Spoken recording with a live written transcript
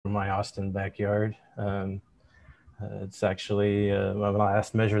from my Austin backyard. It's actually, when I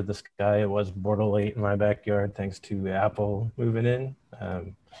last measured the sky, it was border late in my backyard, thanks to Apple moving in.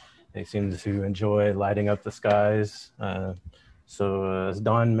 They seem to enjoy lighting up the skies. So as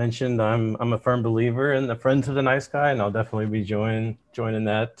Don mentioned, I'm a firm believer in the Friends of the Night Sky, and I'll definitely be joining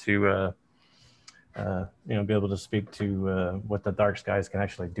that to be able to speak to what the dark skies can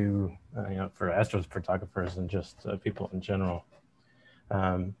actually do, for astrophotographers and just people in general.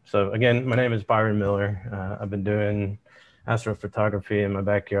 So again, my name is Byron Miller. I've been doing astrophotography in my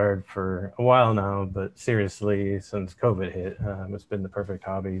backyard for a while now, but seriously, since COVID hit, it's been the perfect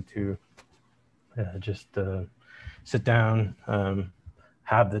hobby to just sit down,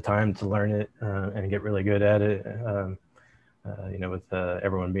 have the time to learn it, and get really good at it. With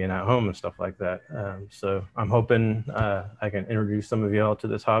everyone being at home and stuff like that. So I'm hoping I can introduce some of y'all to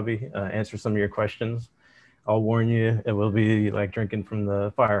this hobby, answer some of your questions. I'll warn you, it will be like drinking from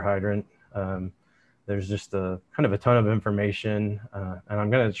the fire hydrant. There's just a ton of information, and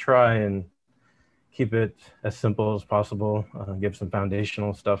I'm going to try and keep it as simple as possible, give some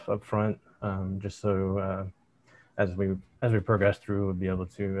foundational stuff up front, just so as we progress through, we'll be able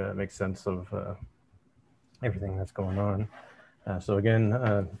to make sense of everything that's going on. So again,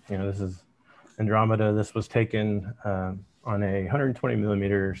 this is Andromeda. This was taken on a 120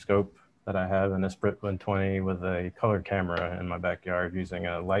 millimeter scope that I have in a Sprit 120 with a color camera in my backyard using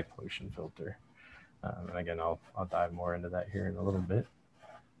a light pollution filter. And again, I'll dive more into that here in a little bit.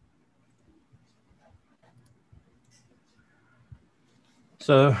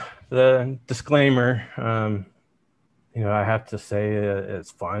 So the disclaimer, I have to say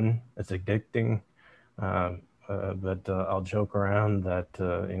it's fun, it's addicting. But I'll joke around that,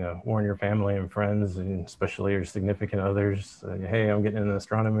 warn your family and friends, and especially your significant others. Hey, I'm getting into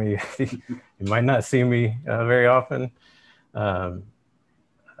astronomy. You might not see me very often. I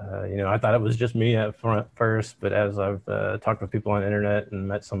thought it was just me at first, but as I've talked with people on the internet and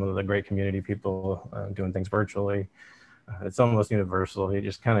met some of the great community people doing things virtually, it's almost universal. You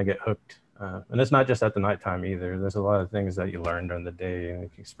just kind of get hooked. And it's not just at the nighttime either. There's a lot of things that you learn during the day and you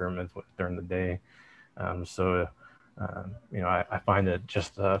can experiment with during the day. I find it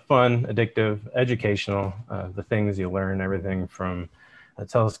just fun, addictive, educational. The things you learn, everything from a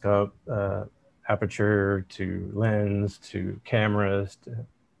telescope, aperture to lens to cameras to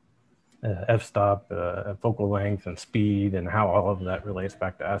f-stop, focal length and speed, and how all of that relates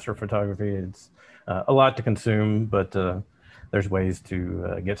back to astrophotography. It's a lot to consume, but there's ways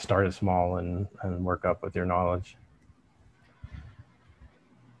to get started small and work up with your knowledge.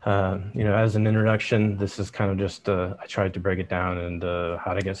 As an introduction, this is kind of just, I tried to break it down into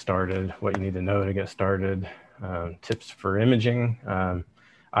how to get started, what you need to know to get started, tips for imaging.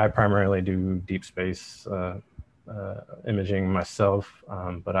 I primarily do deep space imaging myself,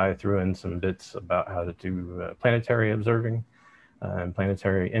 but I threw in some bits about how to do planetary observing and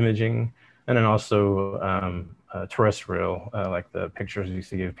planetary imaging, and then also terrestrial, like the pictures you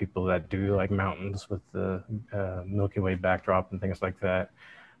see of people that do like mountains with the Milky Way backdrop and things like that.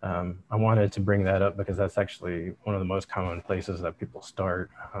 I wanted to bring that up because that's actually one of the most common places that people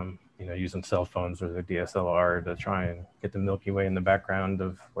start, using cell phones or their DSLR to try and get the Milky Way in the background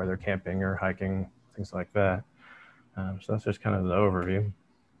of where they're camping or hiking, things like that. So that's just kind of the overview.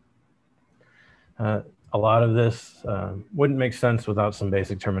 A lot of this wouldn't make sense without some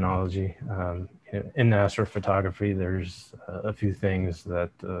basic terminology. In astrophotography, there's a few things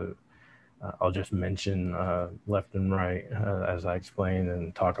that I'll just mention left and right as I explain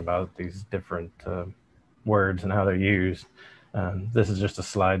and talk about these different words and how they're used. This is just a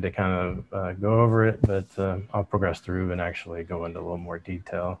slide to kind of go over it, but I'll progress through and actually go into a little more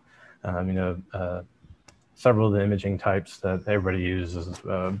detail. Several of the imaging types that everybody uses is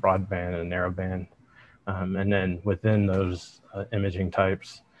broadband and narrowband. And then within those imaging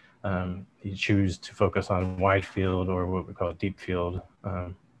types, you choose to focus on wide field or what we call deep field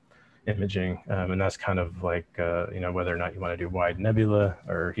imaging. And that's kind of like, whether or not you want to do wide nebula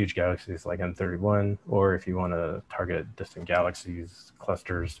or huge galaxies like M31, or if you want to target distant galaxies,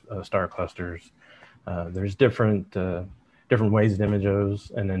 clusters, star clusters. There's different ways to image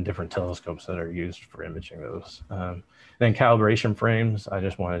those, and then different telescopes that are used for imaging those. Then calibration frames, I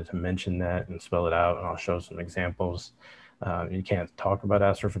just wanted to mention that and spell it out, and I'll show some examples. You can't talk about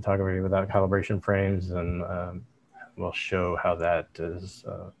astrophotography without calibration frames, and we'll show how that is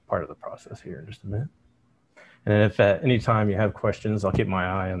part of the process here in just a minute. And if at any time you have questions, I'll keep my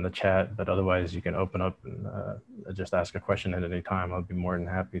eye on the chat, but otherwise you can open up and just ask a question at any time. I'll be more than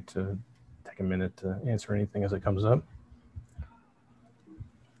happy to take a minute to answer anything as it comes up.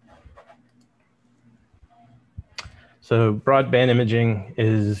 So broadband imaging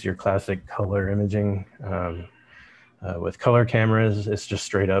is your classic color imaging. With color cameras, it's just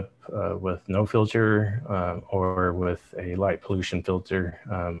straight up with no filter or with a light pollution filter.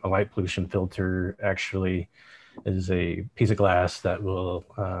 A light pollution filter actually is a piece of glass that will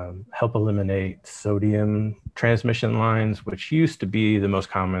help eliminate sodium transmission lines, which used to be the most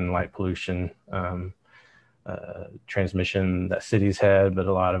common light pollution transmission that cities had, but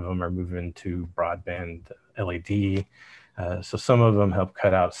a lot of them are moving to broadband LED. So some of them help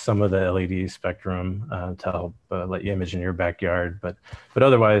cut out some of the LED spectrum to help let you image in your backyard. But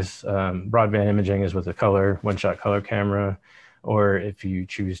otherwise, broadband imaging is with a color, one-shot color camera, or if you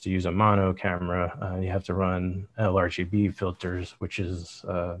choose to use a mono camera, you have to run LRGB filters, which is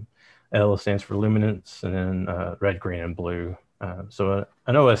L stands for luminance, and then red, green, and blue. So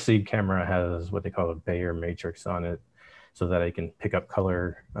an OSC camera has what they call a Bayer matrix on it, so that it can pick up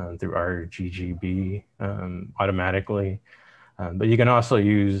color through RGB automatically. But you can also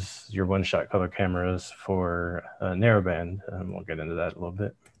use your one-shot color cameras for narrowband. We'll get into that a little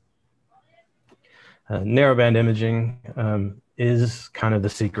bit. Narrowband imaging is kind of the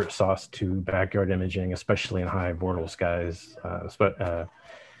secret sauce to backyard imaging, especially in high Bortle skies.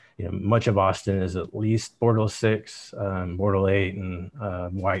 Much of Austin is at least Bortle 6, Bortle 8,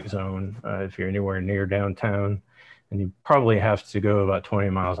 and white zone if you're anywhere near downtown. And you probably have to go about 20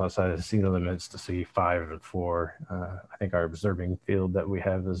 miles outside of the city limits to see 5 and 4. I think our observing field that we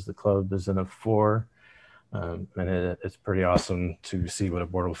have as the club is in a 4. And it's pretty awesome to see what a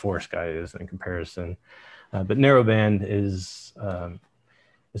Bortle 4 sky is in comparison. But narrowband is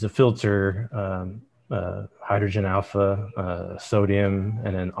a filter, hydrogen alpha, sodium,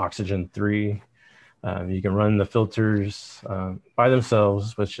 and then oxygen 3. You can run the filters by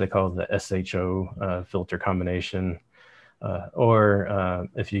themselves, which they call the SHO filter combination. Or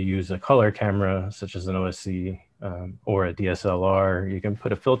if you use a color camera, such as an OSC or a DSLR, you can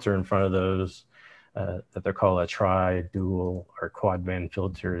put a filter in front of those that they're called a tri, dual, or quad band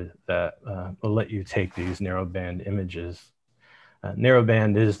filter that will let you take these narrowband images.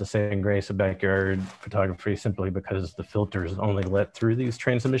 Narrowband is the saving grace of backyard photography simply because the filters only let through these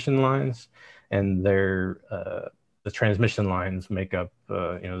transmission lines, and the transmission lines make up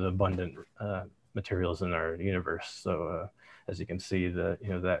the abundant materials in our universe. So as you can see,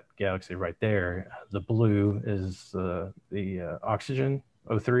 that galaxy right there, the blue is the oxygen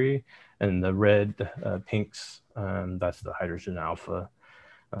O3, and the red pinks, that's the hydrogen alpha.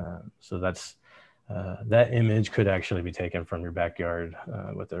 So that's that image could actually be taken from your backyard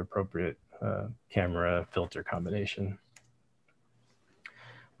with the appropriate camera filter combination.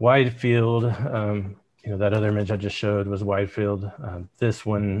 Wide field, that other image I just showed was wide field. This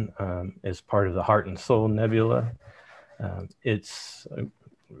one is part of the Heart and Soul Nebula. Let me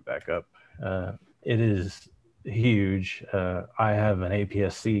back up. It is huge. I have an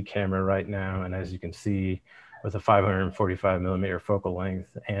APS-C camera right now, and as you can see, with a 545 millimeter focal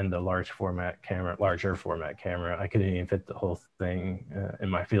length and a larger format camera, I couldn't even fit the whole thing in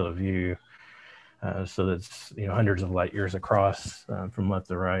my field of view. So that's hundreds of light years across from left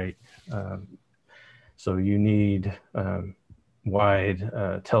to right. So you need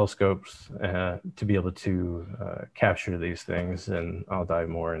wide telescopes to be able to capture these things, and I'll dive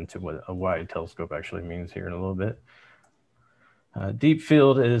more into what a wide telescope actually means here in a little bit. Deep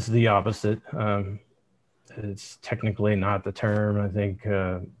field is the opposite. It's technically not the term. I think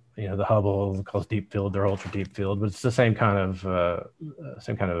the Hubble calls deep field or ultra deep field, but it's the same kind of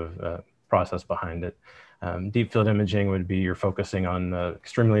process behind it. Deep field imaging would be you're focusing on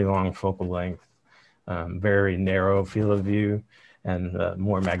extremely long focal length, very narrow field of view, and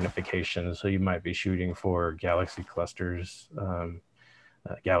more magnification. So you might be shooting for galaxy clusters,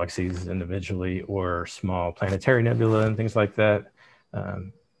 galaxies individually, or small planetary nebula and things like that.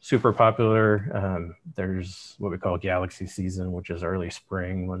 Super popular. There's what we call galaxy season, which is early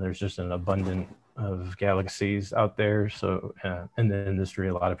spring, when there's just an abundance of galaxies out there. So in the industry,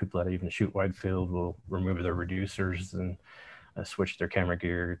 a lot of people that even shoot wide field will remove their reducers and switch their camera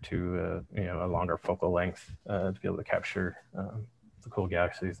gear to a longer focal length to be able to capture the cool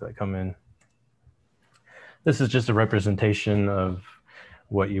galaxies that come in. This is just a representation of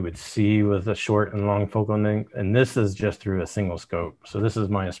what you would see with a short and long focal length, and this is just through a single scope. So this is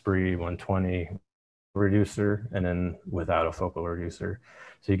my Esprit 120 reducer, and then without a focal reducer.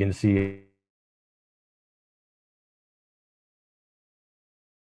 So you can see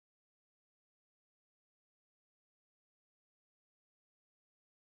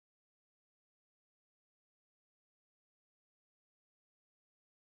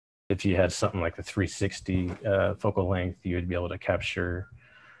if you had something like the 360 focal length, you would be able to capture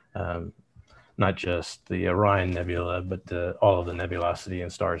not just the Orion Nebula, but all of the nebulosity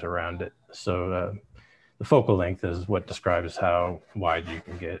and stars around it. So the focal length is what describes how wide you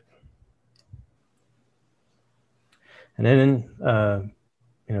can get. And then,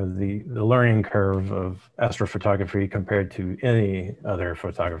 the learning curve of astrophotography compared to any other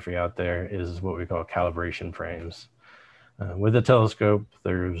photography out there is what we call calibration frames. With a telescope,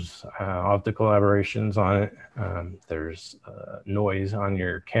 there's optical aberrations on it. There's noise on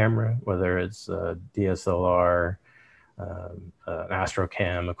your camera, whether it's a DSLR, an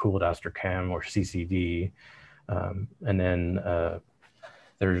Astrocam, a cooled Astrocam, or CCD. And then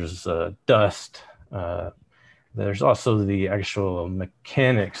there's dust. There's also the actual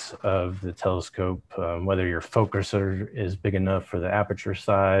mechanics of the telescope, whether your focuser is big enough for the aperture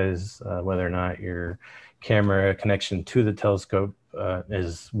size, whether or not your camera connection to the telescope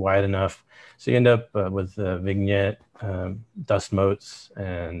is wide enough. So you end up with the vignette, dust motes,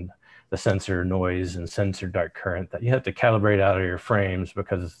 and the sensor noise and sensor dark current that you have to calibrate out of your frames,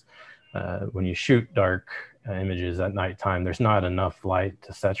 because when you shoot dark images at nighttime, there's not enough light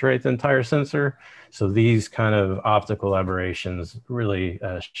to saturate the entire sensor. So these kind of optical aberrations really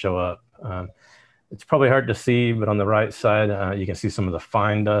show up. It's probably hard to see, but on the right side, you can see some of the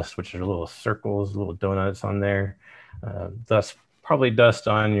fine dust, which are little circles, little donuts on there. That's probably dust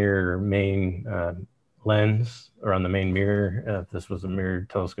on your main lens or on the main mirror, if this was a mirrored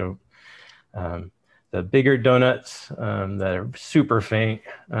telescope. The bigger donuts that are super faint,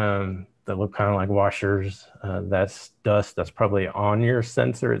 that look kind of like washers, that's dust that's probably on your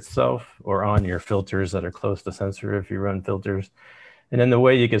sensor itself or on your filters that are close to sensor if you run filters. And then the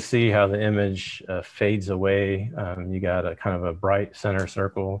way you can see how the image fades away, you got a kind of a bright center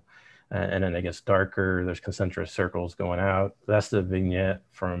circle, and then it gets darker. There's concentric circles going out. That's the vignette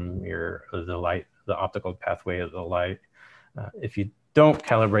from the light, the optical pathway of the light. If you don't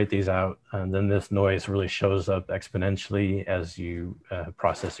calibrate these out, then this noise really shows up exponentially as you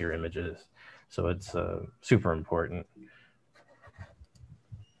process your images. So it's super important.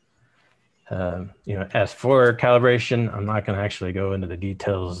 As for calibration, I'm not going to actually go into the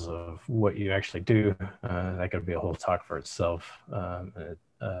details of what you actually do. That could be a whole talk for itself.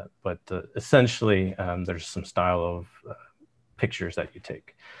 But essentially, there's some style of pictures that you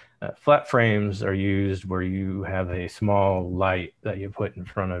take. Flat frames are used where you have a small light that you put in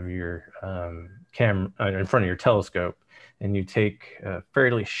front of your camera, in front of your telescope, and you take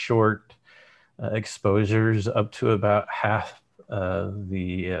fairly short exposures up to about half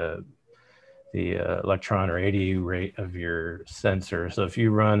the electron or ADU rate of your sensor. So if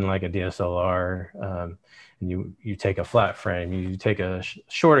you run like a DSLR and you take a flat frame, you take a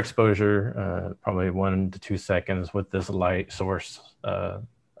short exposure, probably 1 to 2 seconds with this light source,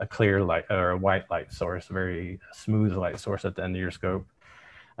 a clear light or a white light source, a very smooth light source at the end of your scope.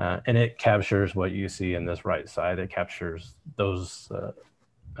 And it captures what you see in this right side. It captures those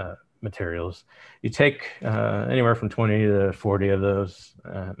materials. You take anywhere from 20 to 40 of those,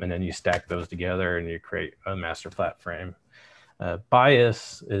 and then you stack those together and you create a master flat frame.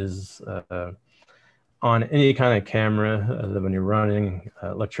 Bias is on any kind of camera when you're running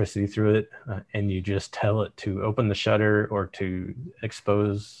electricity through it, and you just tell it to open the shutter or to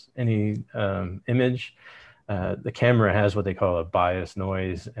expose any image. The camera has what they call a bias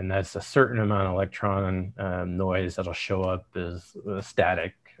noise, and that's a certain amount of electron noise that'll show up as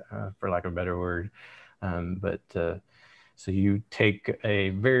static, for lack of a better word. So you take a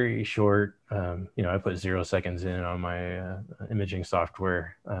very short, I put 0 seconds in on my imaging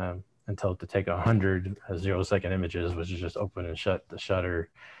software and tell it to take 100 0-second images, which is just open and shut the shutter,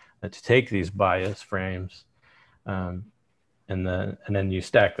 to take these bias frames. And then you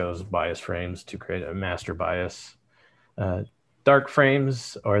stack those bias frames to create a master bias. Dark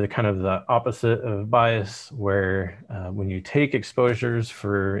frames are the kind of the opposite of bias, where when you take exposures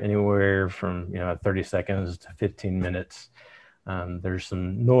for anywhere from 30 seconds to 15 minutes, there's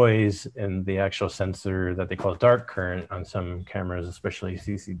some noise in the actual sensor that they call dark current on some cameras, especially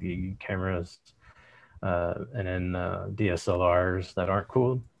CCD cameras, and then DSLRs that aren't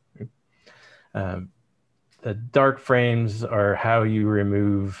cooled. The dark frames are how you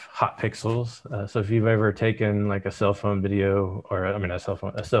remove hot pixels. So if you've ever taken like a cell phone video, or a cell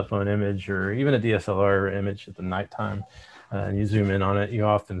phone image, or even a DSLR image at the nighttime, and you zoom in on it, you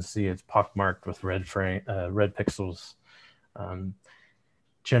often see it's pockmarked with red pixels.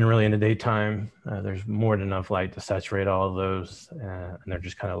 Generally in the daytime, there's more than enough light to saturate all of those, and they're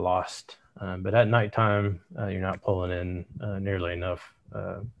just kind of lost. But at nighttime, you're not pulling in nearly enough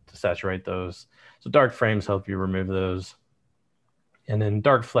to saturate those. So dark frames help you remove those. And then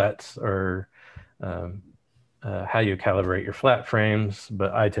dark flats are how you calibrate your flat frames,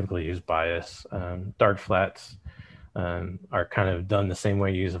 but I typically use bias. Dark flats are kind of done the same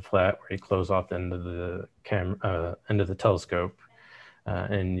way you use a flat, where you close off the end of the end of the telescope,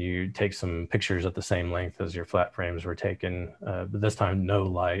 and you take some pictures at the same length as your flat frames were taken, but this time no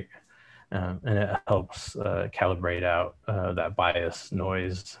light, and it helps calibrate out that bias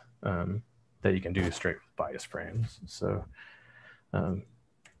noise that you can do straight with bias frames. So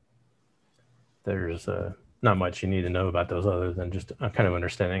there's not much you need to know about those other than just kind of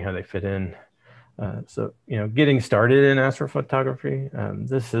understanding how they fit in. So, getting started in astrophotography,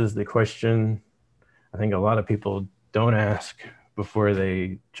 this is the question I think a lot of people don't ask before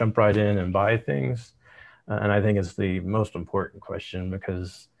they jump right in and buy things. And I think it's the most important question,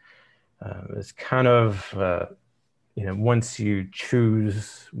 because it's kind of, once you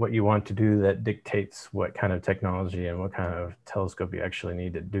choose what you want to do, that dictates what kind of technology and what kind of telescope you actually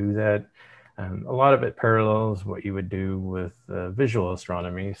need to do that. A lot of it parallels what you would do with visual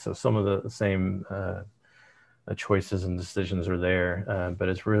astronomy. So some of the same choices and decisions are there, but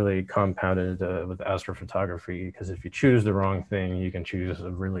it's really compounded with astrophotography, because if you choose the wrong thing, you can choose a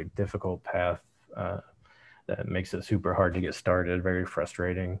really difficult path that makes it super hard to get started, very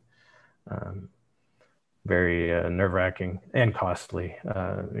frustrating, very nerve-wracking and costly.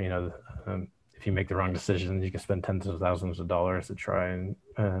 If you make the wrong decision, you can spend tens of thousands of dollars to try and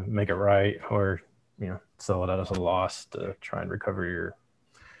make it right, or sell it at a loss to try and recover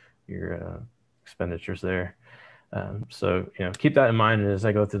your expenditures there. So keep that in mind as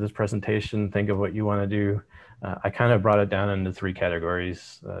I go through this presentation. Think of what you want to do. I kind of brought it down into three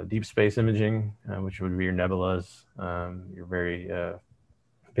categories: deep space imaging, which would be your nebulas, your very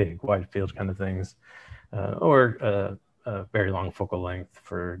big wide field kind of things, or a very long focal length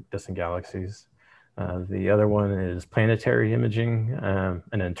for distant galaxies. The other one is planetary imaging, and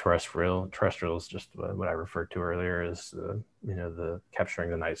then terrestrial. Terrestrial is just what I referred to earlier as the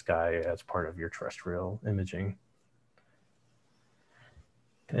capturing the night sky as part of your terrestrial imaging.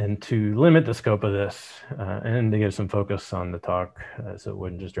 And to limit the scope of this and to give some focus on the talk, so it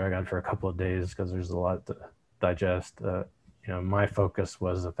wouldn't just drag on for a couple of days, because there's a lot to digest. My focus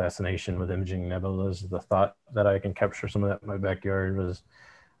was the fascination with imaging nebulas. The thought that I can capture some of that in my backyard was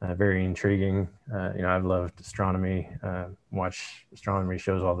very intriguing. I've loved astronomy, watch astronomy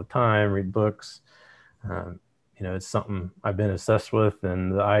shows all the time, read books. It's something I've been obsessed with,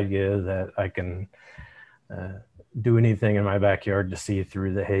 and the idea that I can do anything in my backyard to see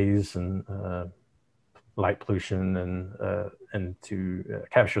through the haze and light pollution and to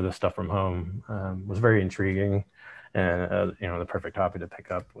capture this stuff from home was very intriguing, and the perfect hobby to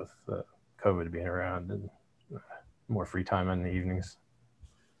pick up with COVID being around and more free time in the evenings.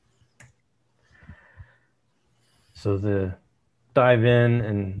 So to dive in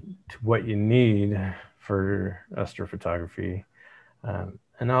and to what you need for astrophotography,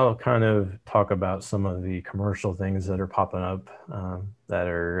 and I'll kind of talk about some of the commercial things that are popping up that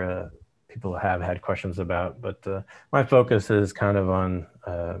are people have had questions about. But my focus is kind of on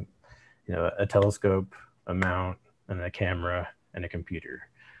a telescope, a mount, and a camera and a computer.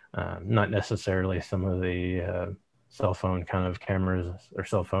 Not necessarily some of the cell phone kind of cameras or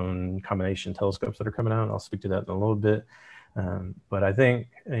cell phone combination telescopes that are coming out. I'll speak to that in a little bit. But I think,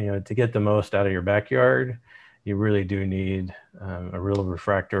 to get the most out of your backyard, you really do need a real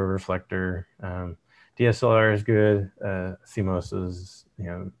refractor, reflector. DSLR is good. CMOS is,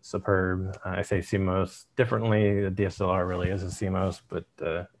 superb. I say CMOS differently. The DSLR really is a CMOS, but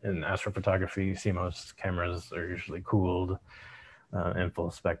in astrophotography, CMOS cameras are usually cooled and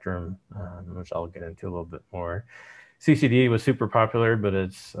full spectrum, which I'll get into a little bit more. CCD was super popular, but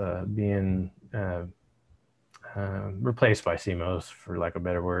it's being replaced by CMOS, for lack of a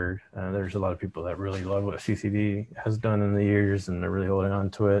better word. There's a lot of people that really love what CCD has done in the years, and they're really holding on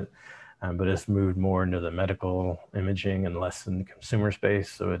to it. But it's moved more into the medical imaging and less in the consumer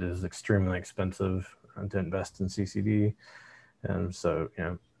space. So it is extremely expensive to invest in CCD. And so,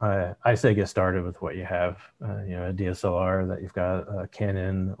 I say get started with what you have. A DSLR that you've got, a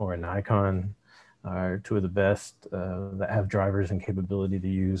Canon or a Nikon are two of the best that have drivers and capability to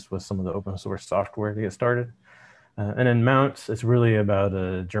use with some of the open source software to get started. And then mounts, it's really about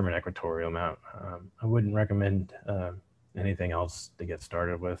a German equatorial mount. I wouldn't recommend anything else to get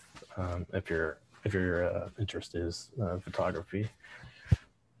started with if your interest is photography.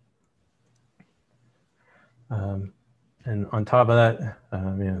 And on top of that,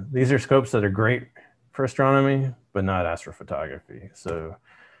 these are scopes that are great for astronomy, but not astrophotography. So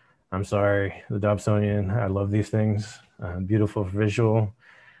I'm sorry, the Dobsonian, I love these things, beautiful visual.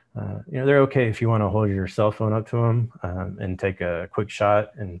 They're okay if you want to hold your cell phone up to them and take a quick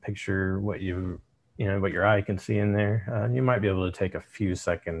shot and picture what you what your eye can see in there. You might be able to take a few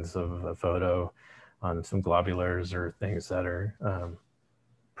seconds of a photo on some globulars or things that are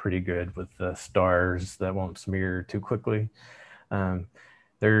pretty good with the stars that won't smear too quickly.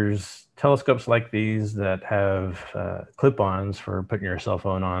 There's telescopes like these that have clip-ons for putting your cell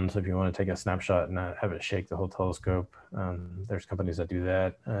phone on. So if you want to take a snapshot and not have it shake the whole telescope, there's companies that do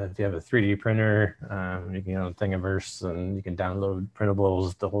that. If you have a 3D printer, you can get on Thingiverse and you can download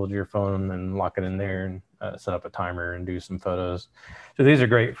printables to hold your phone and lock it in there and set up a timer and do some photos. So these are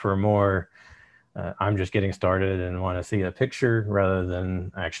great for more, I'm just getting started and want to see a picture rather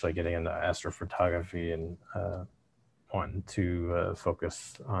than actually getting into astrophotography and wanting to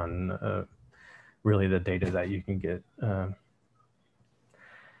focus on really the data that you can get.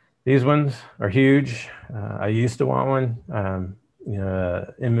 These ones are huge. I used to want one.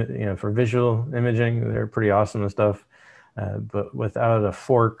 For visual imaging, they're pretty awesome and stuff. But without a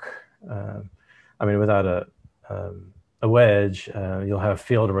fork, without a wedge, you'll have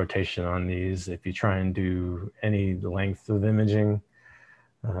field rotation on these if you try and do any length of imaging.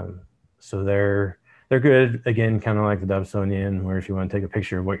 So they're good, again, kind of like the Dobsonian, where if you want to take a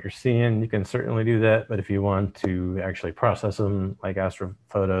picture of what you're seeing, you can certainly do that. But if you want to actually process them like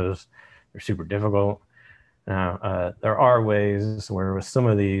astrophotos, they're super difficult. Now, there are ways where with some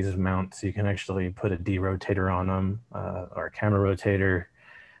of these mounts, you can actually put a D-rotator on them or a camera rotator.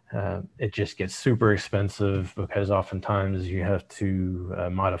 It just gets super expensive because oftentimes you have to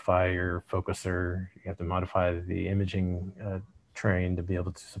modify your focuser. You have to modify the imaging train to be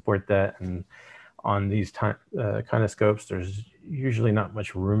able to support that. And on these kind of scopes, there's usually not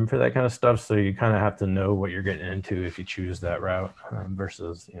much room for that kind of stuff. So you kind of have to know what you're getting into if you choose that route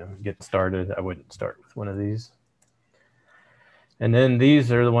versus, getting started. I wouldn't start with one of these. And then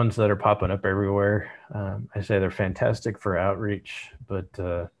these are the ones that are popping up everywhere. I say they're fantastic for outreach,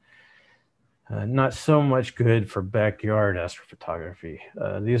 but not so much good for backyard astrophotography.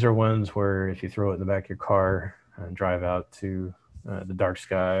 These are ones where if you throw it in the back of your car and drive out to the dark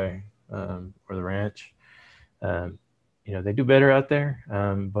sky or the ranch, they do better out there,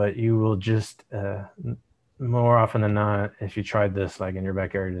 but you will just more often than not, if you tried this like in your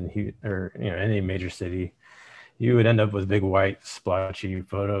backyard or any major city, you would end up with big white splotchy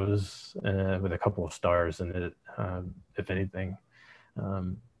photos with a couple of stars in it, if anything.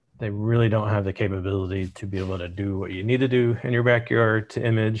 They really don't have the capability to be able to do what you need to do in your backyard to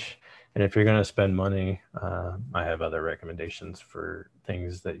image. And if you're going to spend money, I have other recommendations for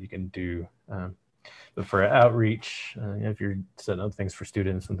things that you can do. But for outreach, if you're setting up things for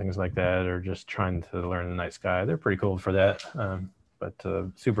students and things like that, or just trying to learn the night sky, they're pretty cool for that, but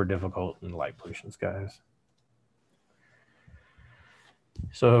super difficult in light pollution skies.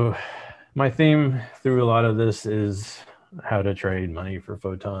 So my theme through a lot of this is how to trade money for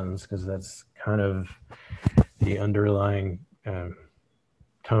photons, because that's kind of the underlying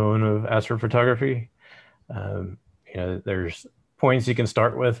tone of astrophotography. There's points you can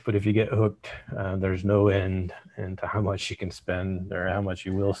start with, but if you get hooked, there's no end into how much you can spend or how much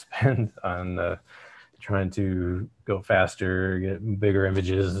you will spend on trying to go faster, get bigger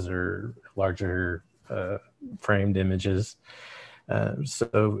images or larger framed images.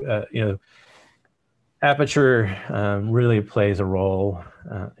 Aperture really plays a role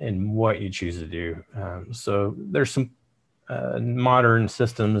in what you choose to do. So there's some modern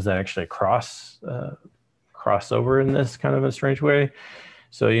systems that actually cross over in this kind of a strange way.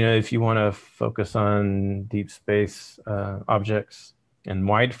 So, if you want to focus on deep space objects and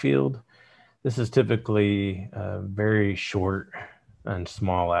wide field, this is typically very short and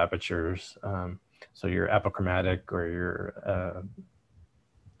small apertures. So your apochromatic or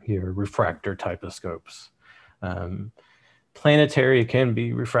your refractor type of scopes. Planetary can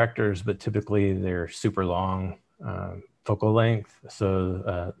be refractors, but typically they're super long focal length.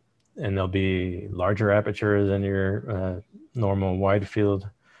 So, and they'll be larger aperture than your normal wide field.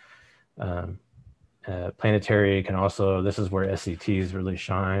 Planetary can also, this is where SCTs really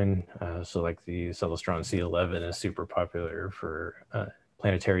shine. So like the Celestron C11 is super popular for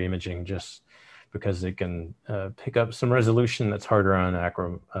planetary imaging, just because it can pick up some resolution that's harder on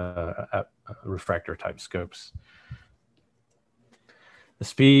refractor type scopes. The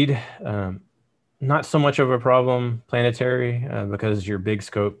speed, not so much of a problem planetary because your big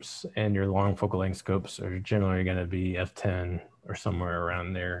scopes and your long focal length scopes are generally going to be f10 or somewhere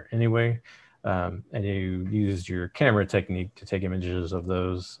around there anyway. And you use your camera technique to take images of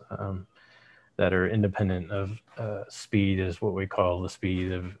those that are independent of speed, is what we call the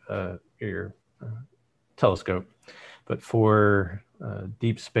speed of your telescope. But for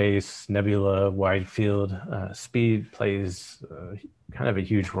deep space, nebula, wide field, speed plays kind of a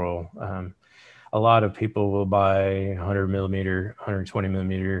huge role. a lot of people will buy 100 millimeter, 120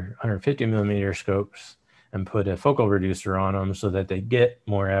 millimeter, 150 millimeter scopes and put a focal reducer on them so that they get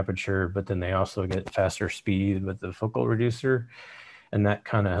more aperture, but then they also get faster speed with the focal reducer. And that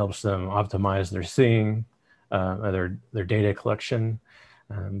kind of helps them optimize their seeing, their data collection.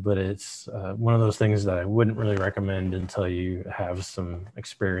 But it's one of those things that I wouldn't really recommend until you have some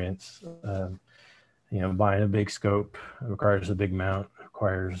experience. Buying a big scope requires a big mount,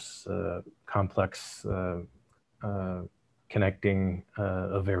 requires complex connecting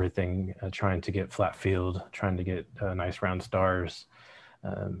of everything, trying to get flat field, trying to get nice round stars.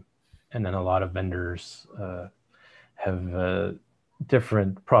 And then a lot of vendors have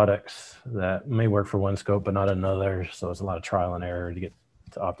different products that may work for one scope, but not another. So it's a lot of trial and error to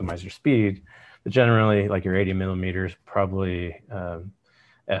optimize your speed. But generally, like your 80 millimeters, probably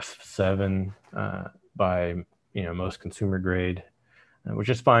f7 by most consumer grade, which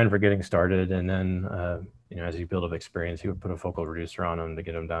is fine for getting started. And then as you build up experience, you would put a focal reducer on them to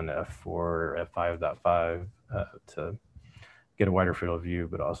get them down to f4 or f5.5 to get a wider field of view,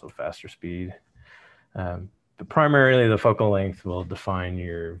 but also faster speed. But primarily, the focal length will define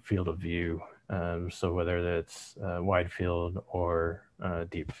your field of view. So whether that's wide field or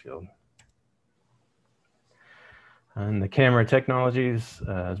deep field. And the camera technologies,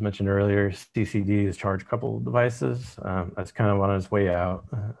 as mentioned earlier, CCDs charge couple devices. That's kind of on its way out.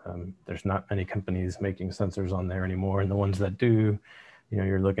 There's not many companies making sensors on there anymore. And the ones that do,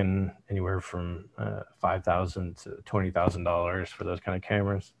 you're looking anywhere from $5,000 to $20,000 for those kind of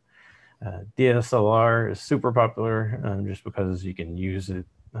cameras. DSLR is super popular just because you can use it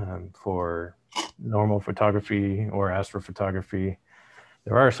for normal photography or astrophotography.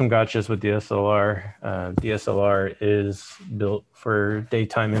 There are some gotchas with DSLR. DSLR is built for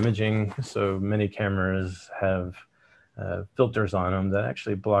daytime imaging, so many cameras have filters on them that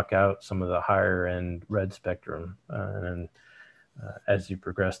actually block out some of the higher end red spectrum. And as you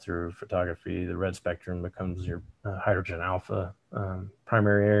progress through photography, the red spectrum becomes your hydrogen alpha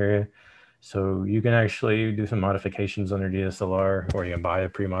primary area. So you can actually do some modifications on your DSLR, or you can buy a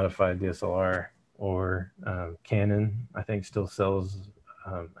pre-modified DSLR, or Canon, I think, still sells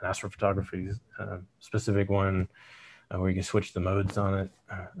an astrophotography specific one where you can switch the modes on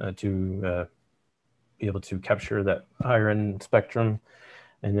it to be able to capture that higher end spectrum.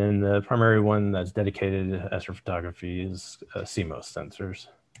 And then the primary one that's dedicated to astrophotography is CMOS sensors.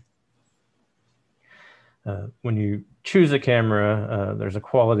 When you choose a camera, there's a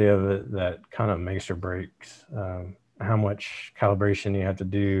quality of it that kind of makes or breaks how much calibration you have to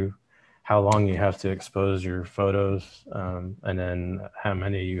do, how long you have to expose your photos, and then how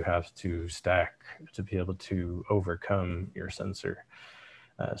many you have to stack to be able to overcome your sensor.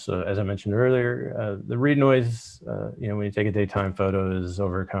 So as I mentioned earlier, the read noise, when you take a daytime photo, is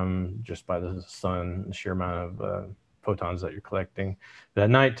overcome just by the sun, the sheer amount of photons that you're collecting. But at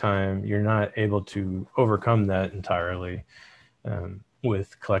nighttime, you're not able to overcome that entirely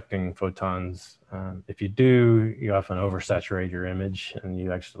with collecting photons. If you do, you often oversaturate your image and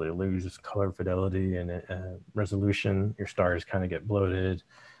you actually lose color fidelity and resolution. Your stars kind of get bloated,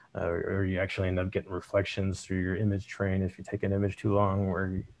 or you actually end up getting reflections through your image train if you take an image too long,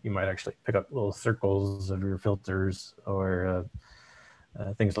 where you might actually pick up little circles of your filters or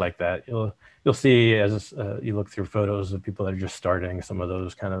things like that. You'll see as you look through photos of people that are just starting, some of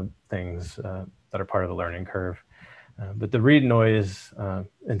those kind of things that are part of the learning curve. But the read noise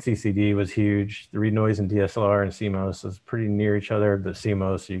in CCD was huge. The read noise in DSLR and CMOS is pretty near each other, but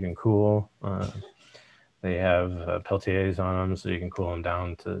CMOS you can cool. They have Peltiers on them, so you can cool them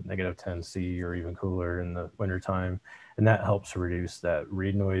down to -10°C or even cooler in the wintertime. And that helps reduce that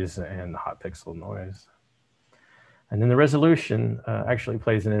read noise and the hot pixel noise. And then the resolution actually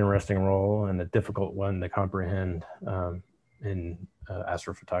plays an interesting role and a difficult one to comprehend in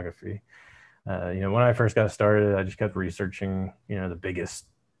astrophotography. When I first got started, I just kept researching, the biggest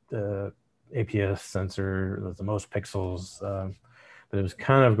APS sensor with the most pixels, but it was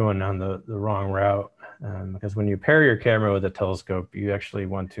kind of going down the wrong route because when you pair your camera with a telescope, you actually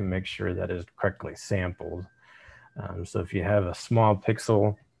want to make sure that it's correctly sampled. So if you have a small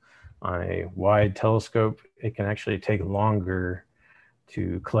pixel on a wide telescope, it can actually take longer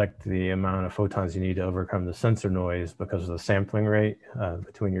to collect the amount of photons you need to overcome the sensor noise because of the sampling rate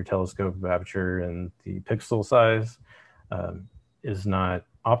between your telescope aperture and the pixel size is not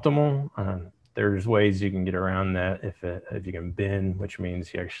optimal. There's ways you can get around that if you can bin, which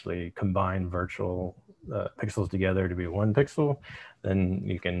means you actually combine virtual pixels together to be one pixel, then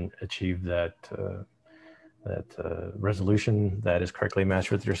you can achieve that resolution that is correctly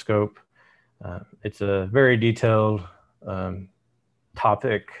matched with your scope. It's a very detailed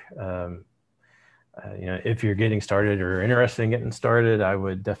topic. if you're getting started or interested in getting started, I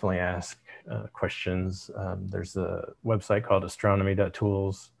would definitely ask questions. There's a website called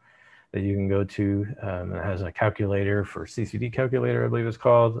astronomy.tools that you can go to. It has a calculator for CCD calculator, I believe it's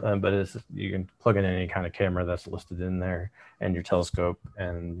called, but you can plug in any kind of camera that's listed in there, and your telescope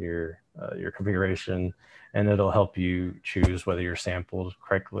and your configuration, and it'll help you choose whether you're sampled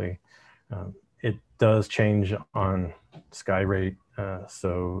correctly. It does change on sky rate,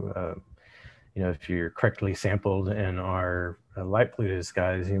 if you're correctly sampled in our light polluted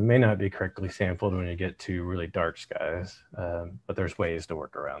skies, you may not be correctly sampled when you get to really dark skies, but there's ways to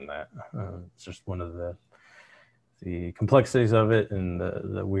work around that. It's just one of the complexities of it and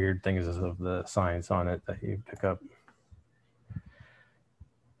the weird things of the science on it that you pick up.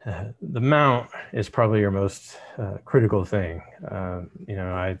 The mount is probably your most critical thing.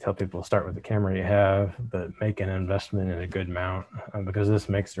 I tell people start with the camera you have, but make an investment in a good mount because this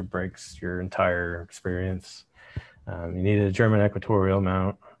makes or breaks your entire experience. You need a German equatorial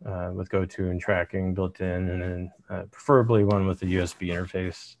mount with go-to and tracking built in, and then preferably one with a USB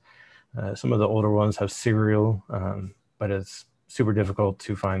interface. Some of the older ones have serial, but it's super difficult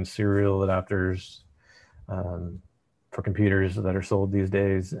to find serial adapters for computers that are sold these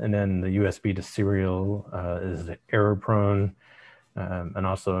days. And then the USB to serial is error prone and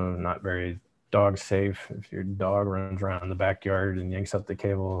also not very dog safe. If your dog runs around the backyard and yanks up the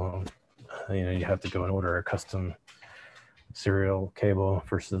cable, you have to go and order a custom serial cable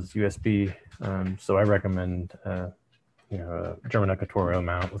versus USB. So I recommend a German equatorial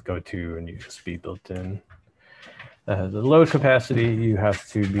mount with go-to and USB built in. The load capacity you have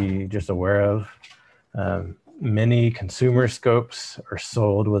to be just aware of. Many consumer scopes are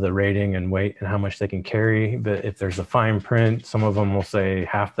sold with a rating and weight and how much they can carry. But if there's a fine print, some of them will say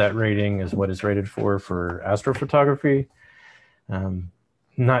half that rating is what it's rated for astrophotography.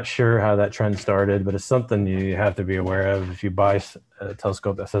 Not sure how that trend started, but it's something you have to be aware of. If you buy a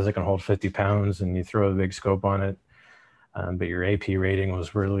telescope that says it can hold 50 pounds and you throw a big scope on it, but your AP rating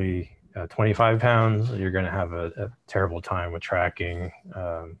was really 25 pounds, you're going to have a terrible time with tracking.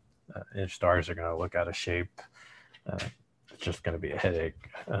 If stars are going to look out of shape. It's just going to be a headache.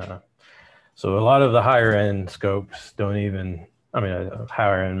 So a lot of the higher end scopes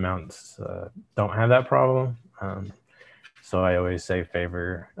higher end mounts don't have that problem. So I always say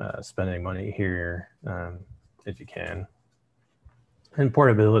favor spending money here if you can. And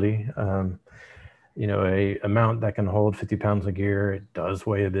portability, a mount that can hold 50 pounds of gear, it does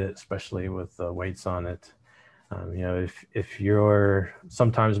weigh a bit, especially with weights on it. If you're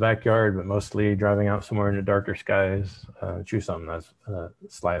sometimes backyard, but mostly driving out somewhere in the darker skies, choose something that's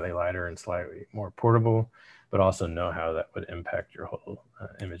slightly lighter and slightly more portable, but also know how that would impact your whole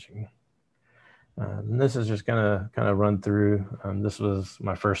imaging. And this is just gonna kind of run through. This was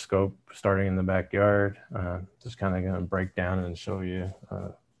my first scope starting in the backyard. Just kind of gonna break down and show you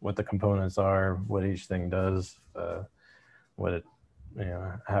what the components are, what each thing does, how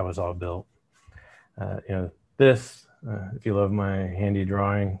it's all built. This, if you love my handy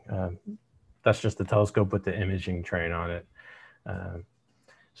drawing, that's just the telescope with the imaging train on it.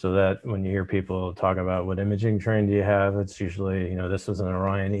 So that when you hear people talk about what imaging train do you have, it's usually, this was an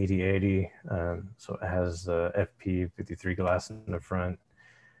Orion 8080. So it has FP53 glass in the front.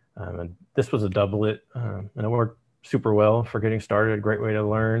 And this was a doublet, and it worked super well for getting started, a great way to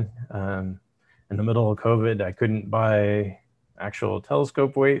learn. In the middle of COVID, I couldn't buy actual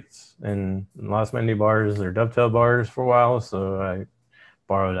telescope weights and lost many bars or dovetail bars for a while, so I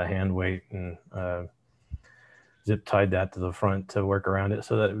borrowed a hand weight and zip tied that to the front to work around it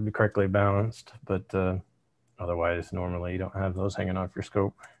so that it would be correctly balanced. But otherwise, normally you don't have those hanging off your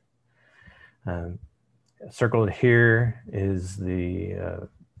scope. Circled here is the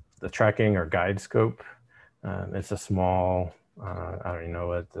tracking or guide scope. It's a small, I don't even know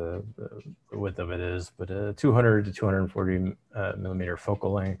what the width of it is, but a 200 to 240 millimeter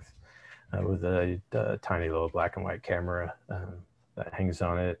focal length with a tiny little black and white camera that hangs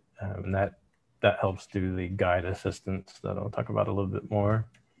on it. And that helps do the guide assistance that I'll talk about a little bit more.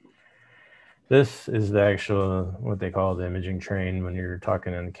 This is the actual, what they call the imaging train when you're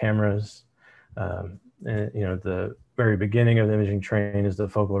talking in the cameras. And, the very beginning of the imaging train is the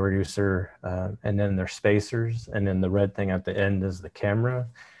focal reducer, and then there's spacers, and then the red thing at the end is the camera.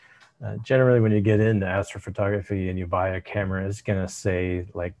 Generally, when you get into astrophotography and you buy a camera, it's gonna say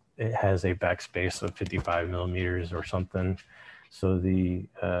like it has a backspace of 55 millimeters or something. So the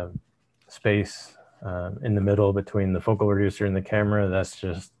space in the middle between the focal reducer and the camera, that's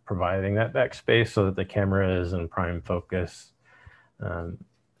just providing that backspace so that the camera is in prime focus.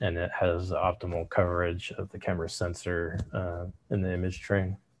 And it has optimal coverage of the camera sensor in the image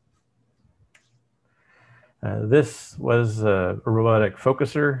train. This was a robotic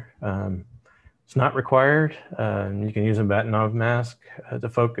focuser. It's not required. You can use a Batinov mask to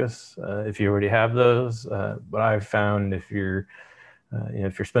focus if you already have those. But I've found if you're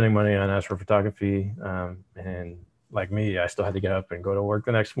if you're spending money on astrophotography, and like me, I still had to get up and go to work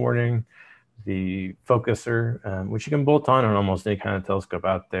the next morning, the focuser, which you can bolt on almost any kind of telescope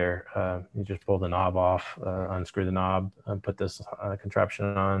out there. You just pull the knob off, unscrew the knob, put this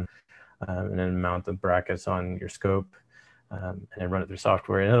contraption on, and then mount the brackets on your scope, and then run it through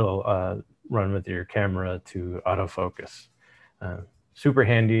software, and it'll run with your camera to autofocus. Super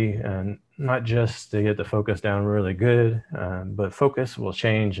handy, and not just to get the focus down really good, but focus will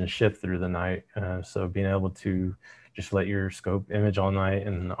change and shift through the night. So being able to just let your scope image all night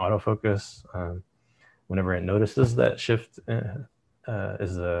and autofocus whenever it notices that shift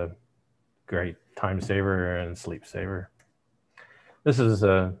is a great time saver and sleep saver. This is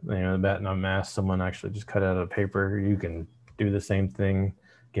the Batinov mask someone actually just cut out of paper. You can do the same thing.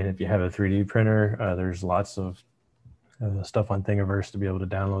 Again, if you have a 3D printer, there's lots of stuff on Thingiverse to be able to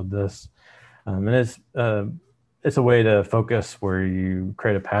download this. And it's a way to focus where you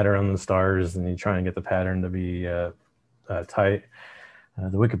create a pattern on the stars and you try and get the pattern to be tight.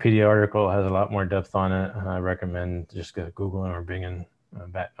 The Wikipedia article has a lot more depth on it. I recommend just Googling or Binging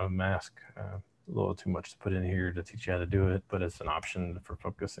Batinov mask. A little too much to put in here to teach you how to do it, but it's an option for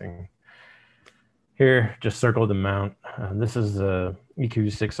focusing. Here, just circle the mount. This is a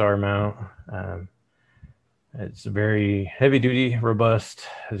EQ6R mount. It's very heavy duty, robust.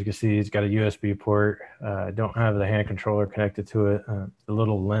 As you can see, it's got a USB port. I don't have the hand controller connected to it. The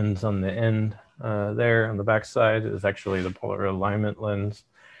little lens on the end there on the back side is actually the polar alignment lens.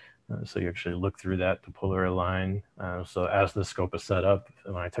 So you actually look through that to polar align. So as the scope is set up,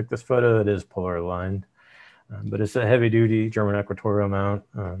 when I took this photo, it is polar aligned. But it's a heavy duty German equatorial mount.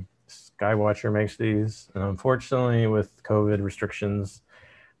 Skywatcher makes these. And unfortunately, with COVID restrictions,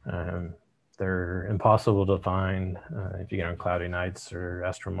 they're impossible to find. If you get on cloudy nights or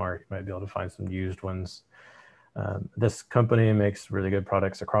Astromart, you might be able to find some used ones. This company makes really good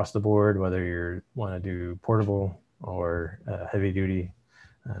products across the board, whether you want to do portable or heavy duty.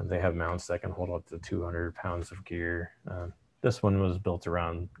 They have mounts that can hold up to 200 pounds of gear. This one was built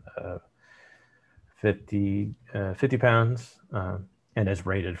around 50 pounds and is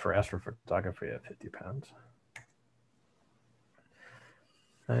rated for astrophotography at 50 pounds.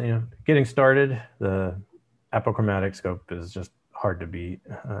 Getting started, the apochromatic scope is just hard to beat.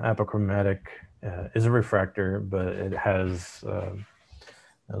 Apochromatic is a refractor, but it has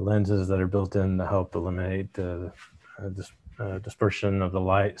lenses that are built in to help eliminate the dispersion of the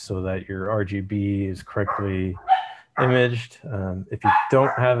light so that your RGB is correctly imaged. If you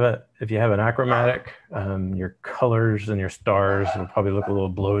don't have if you have an achromatic, your colors and your stars will probably look a little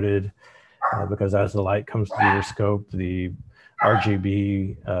bloated because as the light comes through your scope, the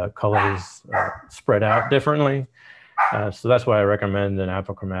RGB colors spread out differently. So that's why I recommend an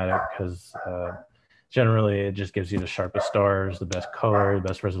apochromatic, because generally it just gives you the sharpest stars, the best color, the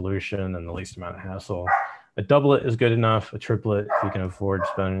best resolution, and the least amount of hassle. A doublet is good enough. A triplet, if you can afford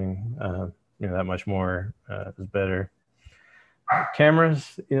spending that much more, is better.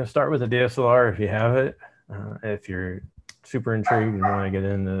 Cameras, start with a DSLR if you have it. If you're super intrigued and want to get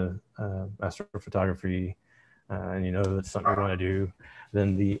into astrophotography, and it's something you want to do,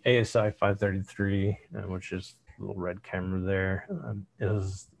 then the ASI 533, which is the little red camera there,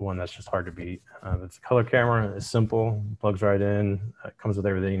 is one that's just hard to beat. It's a color camera. It's simple, plugs right in. It comes with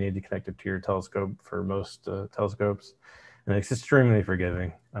everything you need to connect it to your telescope for most telescopes, and it's extremely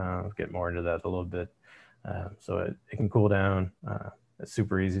forgiving. I'll get more into that a little bit. So it can cool down. It's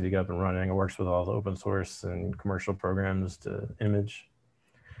super easy to get up and running. It works with all the open source and commercial programs to image.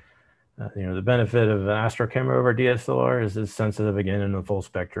 The benefit of an Astro camera over DSLR is it's sensitive again in the full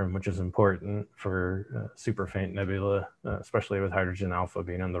spectrum, which is important for super faint nebula, especially with hydrogen alpha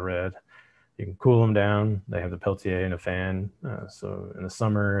being on the red. You can cool them down. They have the Peltier and a fan. So in the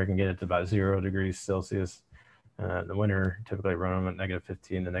summer, I can get it to about 0 degrees Celsius. In the winter, typically run them at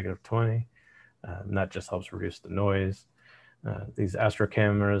 -15 to -20. And that just helps reduce the noise. These Astro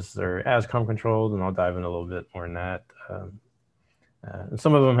cameras are ASCOM controlled, and I'll dive in a little bit more in that. And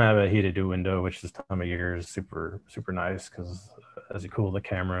some of them have a heated dew window, which this time of year is super, super nice because as you cool the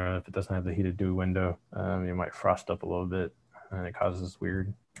camera, if it doesn't have the heated dew window, you might frost up a little bit and it causes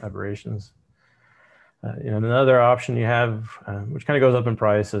weird aberrations. Another option you have, which kind of goes up in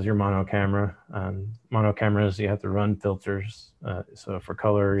price, is your mono camera. Mono cameras, you have to run filters. So for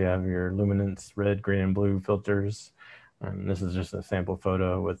color, you have your luminance, red, green, and blue filters. This is just a sample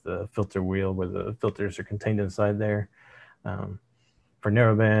photo with the filter wheel where the filters are contained inside there. For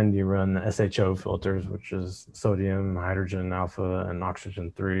narrowband, you run the SHO filters, which is sodium, hydrogen, alpha, and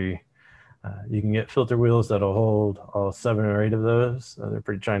oxygen 3. You can get filter wheels that'll hold all 7 or 8 of those. They're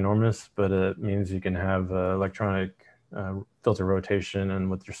pretty ginormous, but it means you can have electronic filter rotation, and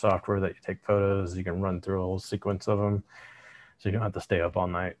with your software that you take photos, you can run through a whole sequence of them. So you don't have to stay up all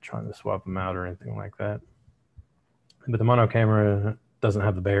night trying to swap them out or anything like that. But the mono camera doesn't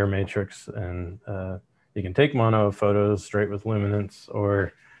have the Bayer matrix, and you can take mono photos straight with luminance,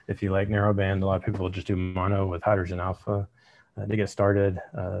 or if you like narrowband, a lot of people just do mono with hydrogen alpha. To get started,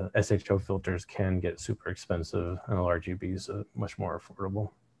 SHO filters can get super expensive, and LRGB is much more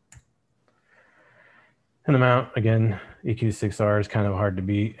affordable. And the mount, again, EQ6R is kind of hard to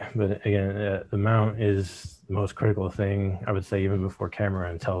beat, but again, the mount is the most critical thing, I would say, even before camera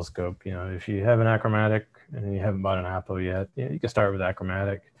and telescope. You know, if you have an achromatic and you haven't bought an Apple yet, you can start with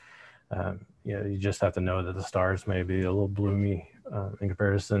achromatic. You know, you just have to know that the stars may be a little bloomy in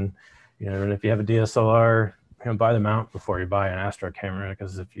comparison. You know, and if you have a DSLR, you know, buy the mount before you buy an Astro camera,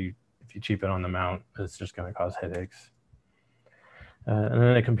 because if you cheapen on the mount, it's just going to cause headaches. And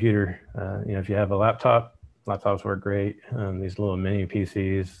then a computer. You know, if you have a laptop, laptops work great. These little mini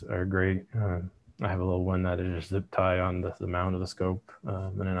PCs are great. I have a little one that is just zip tie on the mount of the scope,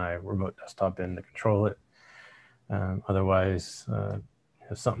 and then I remote desktop in to control it. Otherwise,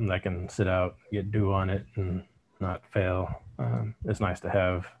 something that can sit out, get dew on it, and not fail. It's nice to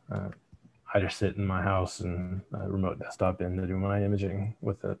have. I just sit in my house and remote desktop in to do my imaging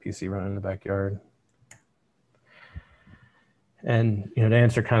with a PC running in the backyard. And, you know, to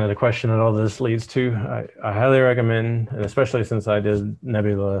answer kind of the question that all this leads to, I highly recommend, and especially since I did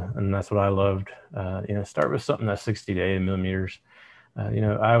nebula and that's what I loved, you know, start with something that's 60 to 80 millimeters. You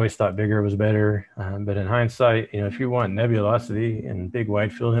know, I always thought bigger was better, but in hindsight, you know, if you want nebulosity and big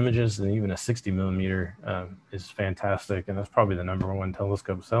wide field images, then even a 60 millimeter is fantastic. And that's probably the #1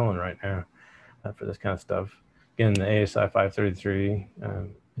 telescope selling right now for this kind of stuff. Again, the ASI 533,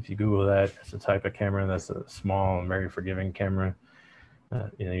 if you Google that, it's a type of camera that's a small and very forgiving camera.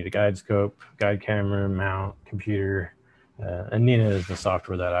 You need a guide scope, guide camera, mount, computer, and Nina is the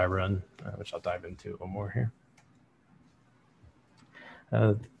software that I run, which I'll dive into a little more here.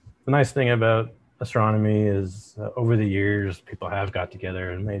 The nice thing about astronomy is over the years, people have got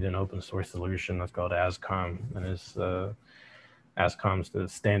together and made an open source solution that's called ASCOM, and it's ASCOM's the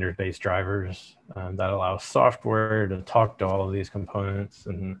standard-based drivers that allow software to talk to all of these components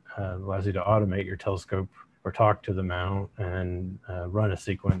and allows you to automate your telescope or talk to the mount and run a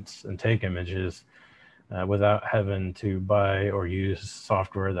sequence and take images without having to buy or use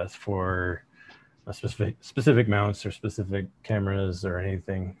software that's for specific mounts or specific cameras or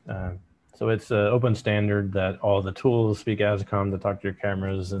anything. So it's an open standard that all the tools speak ASCOM to talk to your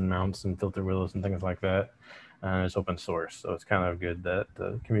cameras and mounts and filter wheels and things like that. It's open source, so it's kind of good that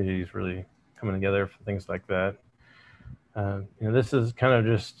the community is really coming together for things like that. You know, this is kind of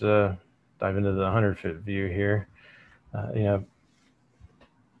just dive into the 100-foot view here. You know,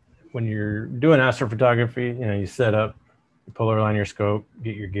 when you're doing astrophotography, you know, you set up, you polar align your scope,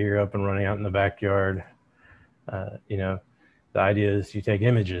 get your gear up and running out in the backyard. You know, the idea is you take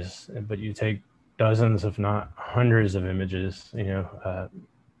images, but you take dozens, if not hundreds of images. You know,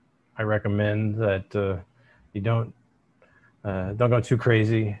 I recommend that you don't go too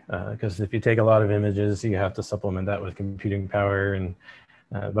crazy, because if you take a lot of images, you have to supplement that with computing power. And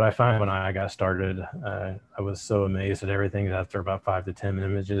but I find when I got started, I was so amazed at everything that after about 5 to 10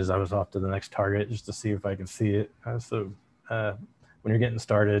 images, I was off to the next target just to see if I could see it. So when you're getting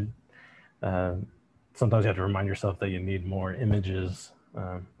started, sometimes you have to remind yourself that you need more images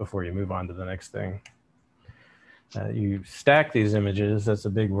before you move on to the next thing. You stack these images. That's a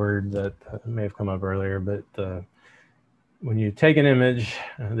big word that may have come up earlier, but when you take an image,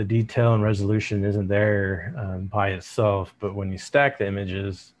 the detail and resolution isn't there by itself, but when you stack the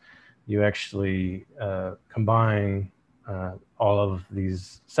images, you actually combine all of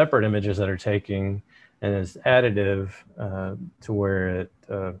these separate images that are taking, and it's additive to where it,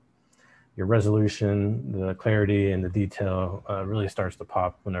 your resolution, the clarity, and the detail really starts to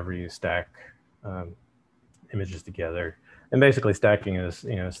pop whenever you stack images together. And basically stacking is,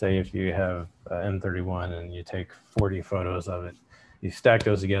 you know, say if you have M31 and you take 40 photos of it, you stack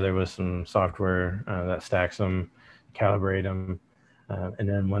those together with some software that stacks them, calibrate them, and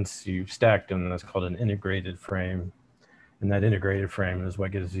then once you've stacked them, that's called an integrated frame. And that integrated frame is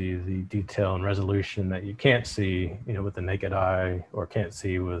what gives you the detail and resolution that you can't see, you know, with the naked eye, or can't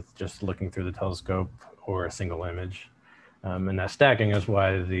see with just looking through the telescope or a single image. And that stacking is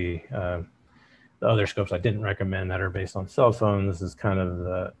why the other scopes I didn't recommend that are based on cell phones is kind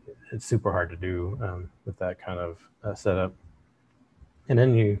of, it's super hard to do with that kind of setup. and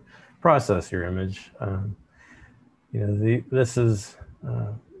then you process your image. You know, this is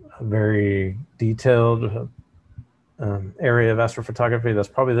a very detailed area of astrophotography. That's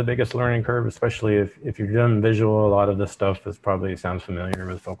probably the biggest learning curve, especially if you're doing visual. A lot of this stuff is probably sounds familiar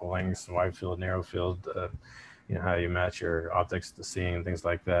with focal lengths, wide field, narrow field, you know, how you match your optics to seeing and things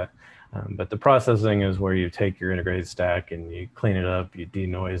like that. But the processing is where you take your integrated stack and you clean it up, you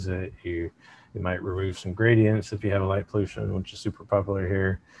denoise it, you might remove some gradients if you have a light pollution, which is super popular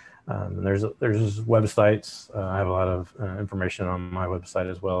here. And there's websites. I have a lot of information on my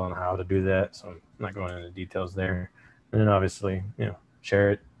website as well on how to do that. So I'm not going into details there. And then obviously, you know,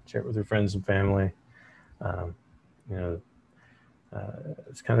 share it with your friends and family. You know,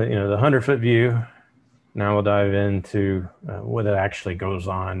 it's kind of, you know, the 100-foot view. Now we'll dive into what actually goes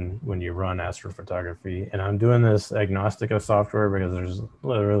on when you run astrophotography. And I'm doing this agnostic of software because there's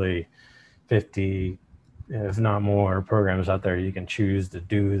literally 50, if not more, programs out there you can choose to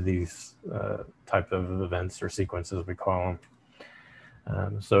do these type of events or sequences, we call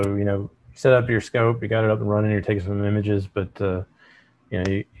them. So, you know, set up your scope, you got it up and running, you're taking some images, but you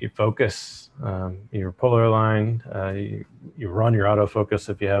know, you focus, you're polar aligned, you run your autofocus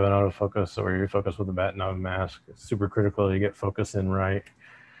if you have an autofocus, or you focus with a bat knob mask. It's super critical you get focus in right.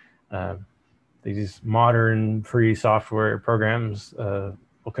 These modern free software programs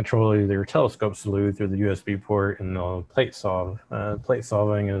will control either your telescope slew through the USB port, and they'll plate solve. Plate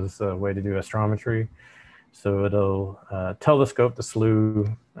solving is a way to do astrometry. So it'll telescope the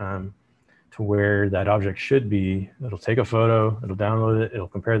slew to where that object should be. It'll take a photo, it'll download it, it'll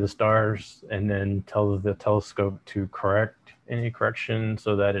compare the stars, and then tell the telescope to correct any correction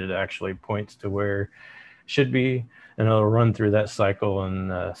so that it actually points to where it should be. And it'll run through that cycle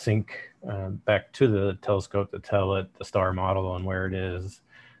and sync back to the telescope to tell it the star model and where it is,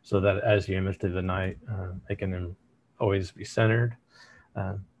 so that as you image through the night, it can always be centered.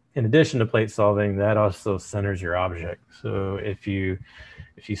 In addition to plate solving, that also centers your object. So if you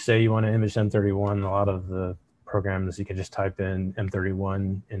say you want to image M31, a lot of the programs, you can just type in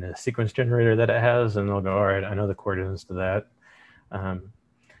M31 in a sequence generator that it has, and they'll go, all right, I know the coordinates to that. And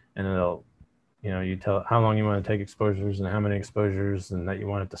it'll, you know, you tell how long you want to take exposures and how many exposures, and that you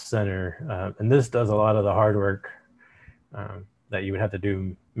want it to center. And this does a lot of the hard work that you would have to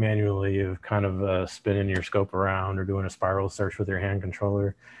do manually of kind of spinning your scope around or doing a spiral search with your hand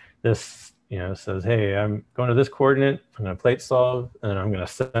controller. This, you know, says, hey, I'm going to this coordinate, I'm going to plate solve, and then I'm going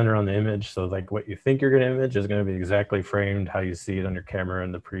to center on the image. So like what you think you're going to image is going to be exactly framed how you see it on your camera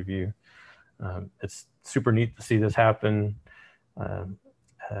in the preview. It's super neat to see this happen.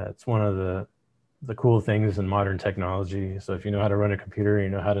 It's one of the cool things in modern technology. So if you know how to run a computer, you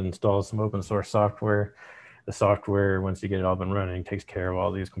know how to install some open source software. The software, once you get it up and running, takes care of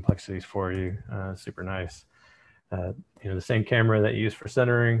all these complexities for you. Super nice. You know, the same camera that you use for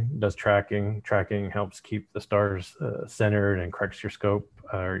centering does tracking. Tracking helps keep the stars centered and corrects your scope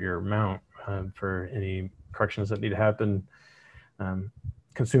or your mount for any corrections that need to happen.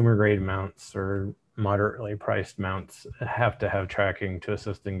 Consumer grade mounts or moderately priced mounts have to have tracking to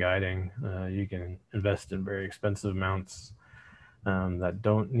assist in guiding. You can invest in very expensive mounts that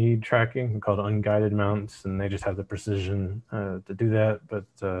don't need tracking, called unguided mounts, and they just have the precision to do that. But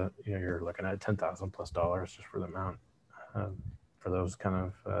you know, you're looking at $10,000+ just for the mount for those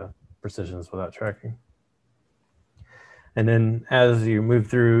kind of precisions without tracking. And then as you move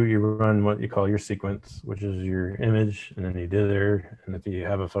through, you run what you call your sequence, which is your image, and then you dither. And if you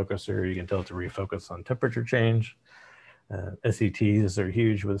have a focuser, you can tell it to refocus on temperature change. SETs are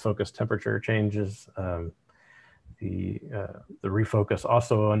huge with focus temperature changes. The refocus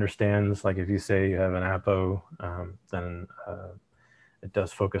also understands, like if you say you have an apo, then it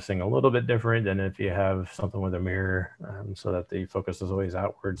does focusing a little bit different than if you have something with a mirror, so that the focus is always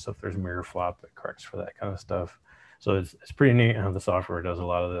outward. So if there's mirror flop, it corrects for that kind of stuff. So it's pretty neat how the software does a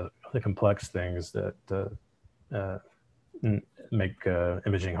lot of the complex things that make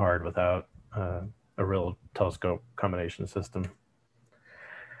imaging hard without a real telescope combination system.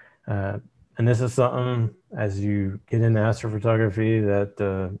 And this is something, as you get into astrophotography, that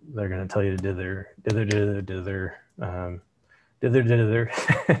they're going to tell you to dither,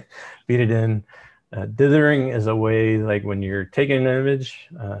 beat it in. Dithering is a way, like when you're taking an image,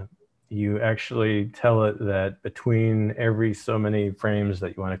 you actually tell it that between every so many frames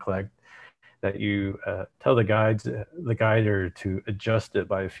that you want to collect, that you tell the guider to adjust it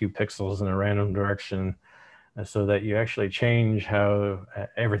by a few pixels in a random direction, so that you actually change how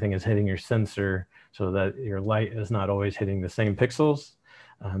everything is hitting your sensor, so that your light is not always hitting the same pixels.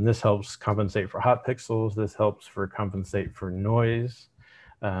 This helps compensate for hot pixels. This helps for compensate for noise.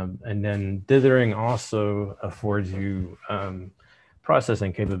 And then dithering also affords you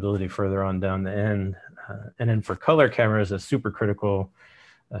processing capability further on down the end. And then for color cameras, it's super critical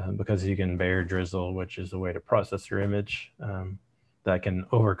because you can Bayer drizzle, which is a way to process your image that can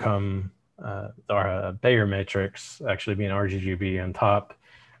overcome our Bayer matrix actually being RGB on top.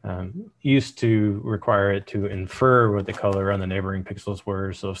 Used to require it to infer what the color on the neighboring pixels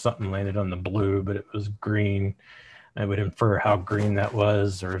were. So if something landed on the blue, but it was green, I would infer how green that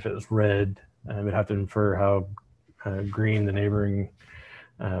was, or if it was red, I would have to infer how green the neighboring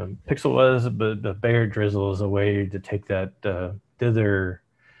pixel was. But the Bayer drizzle is a way to take that dither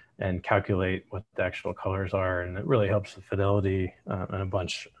and calculate what the actual colors are, and it really helps the fidelity and a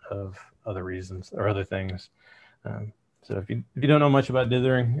bunch of other reasons or other things. So if you don't know much about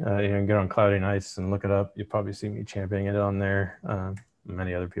dithering, you can get on Cloudy Nights and look it up. You'll probably see me championing it on there,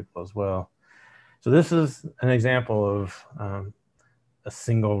 many other people as well. So this is an example of a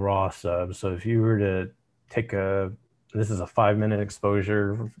single raw sub. So if you were to take this is a 5-minute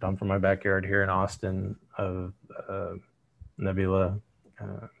exposure done from my backyard here in Austin of nebula.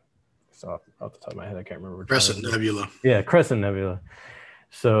 So off the top of my head, I can't remember. Crescent Nebula. Yeah, Crescent Nebula.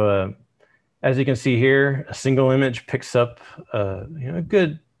 So as you can see here, a single image picks up a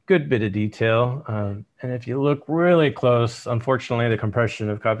good bit of detail. And if you look really close, unfortunately, the compression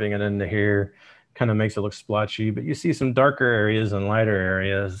of copying it into here kind of makes it look splotchy, but you see some darker areas and lighter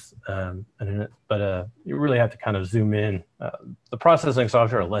areas. But you really have to kind of zoom in. The processing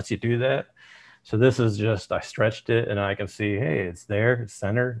software lets you do that. So this is just, I stretched it and I can see, hey, it's there, it's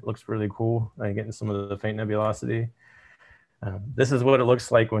centered, looks really cool. I'm getting some of the faint nebulosity. This is what it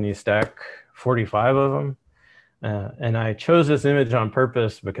looks like when you stack 45 of them. And I chose this image on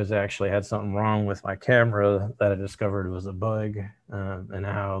purpose because I actually had something wrong with my camera that I discovered was a bug and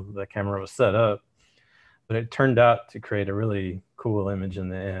how the camera was set up. But it turned out to create a really cool image in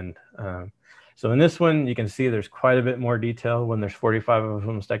the end. So in this one, you can see there's quite a bit more detail when there's 45 of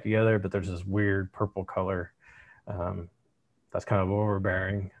them stacked together, but there's this weird purple color that's kind of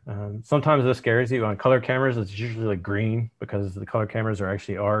overbearing. Sometimes this scares you. On color cameras, it's usually green because the color cameras are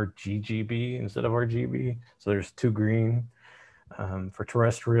actually RGB instead of RGB. So there's 2 green. For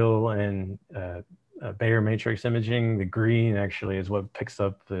terrestrial and Bayer matrix imaging, the green actually is what picks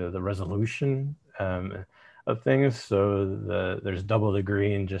up the resolution of things. So there's double the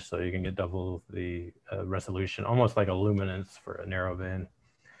green just so you can get double the resolution, almost like a luminance for a narrow band.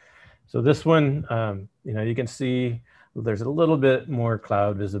 So this one, you can see there's a little bit more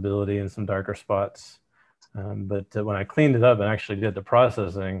cloud visibility and some darker spots. But when I cleaned it up and actually did the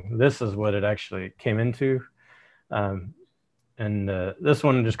processing, this is what it actually came into. And this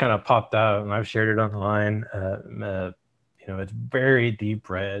one just kind of popped out, and I've shared it online. It's very deep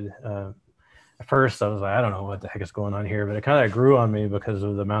red. At first, I was like, I don't know what the heck is going on here, but it kind of grew on me because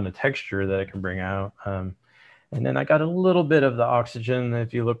of the amount of texture that it can bring out. And then I got a little bit of the oxygen.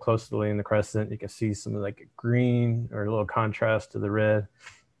 If you look closely in the crescent, you can see some like green or a little contrast to the red.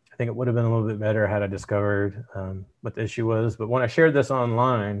 I think it would have been a little bit better had I discovered what the issue was. But when I shared this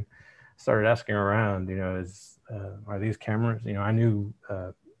online, I started asking around, are these cameras, I knew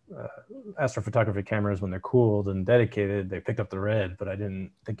astrophotography cameras, when they're cooled and dedicated, they pick up the red, but I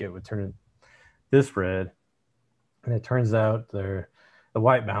didn't think it would turn this red. And it turns out the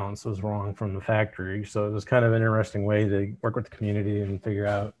white balance was wrong from the factory. So it was kind of an interesting way to work with the community and figure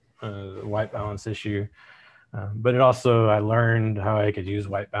out the white balance issue. But it also, I learned how I could use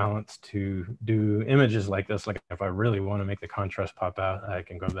white balance to do images like this. Like if I really want to make the contrast pop out, I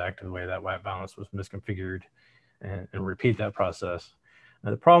can go back to the way that white balance was misconfigured and repeat that process.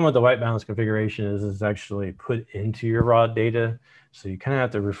 Now, the problem with the white balance configuration is it's actually put into your raw data. So you kind of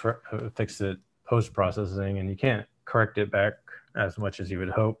have to fix it post-processing, and you can't correct it back as much as you would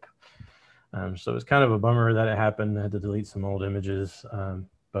hope. So it's kind of a bummer that it happened. I had to delete some old images,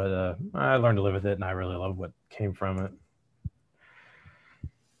 but I learned to live with it, and I really love what came from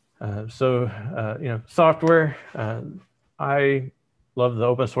it. Software. I love the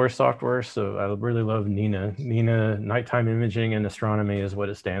open source software, so I really love NINA. NINA, Nighttime Imaging and Astronomy, is what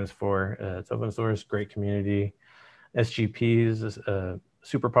it stands for. It's open source, great community. SGP is a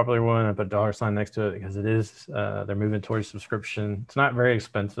super popular one. I put a $sign next to it because it is. They're moving towards subscription. It's not very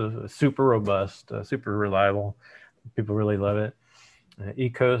expensive. It's super robust, super reliable. People really love it.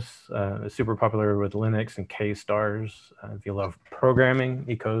 ECOS is super popular with Linux and K-stars. If you love programming,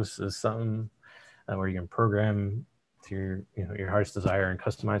 ECOS is something where you can program to your heart's desire and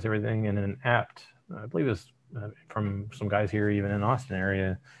customize everything. And then apt, I believe it's from some guys here, even in Austin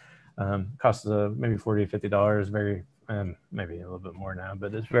area, costs maybe $40 to $50. Very maybe a little bit more now,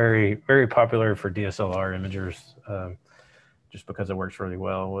 but it's very, very popular for DSLR imagers, just because it works really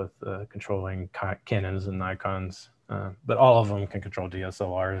well with controlling Canons and Nikons. but all of them can control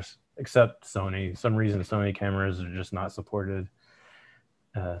DSLRs except Sony. Some reason Sony cameras are just not supported.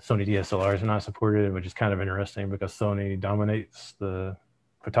 Sony DSLRs are not supported, which is kind of interesting because Sony dominates the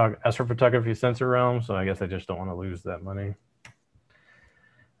astrophotography sensor realm. So I guess I just don't want to lose that money.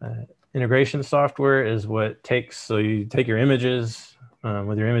 Integration software is what takes, so you take your images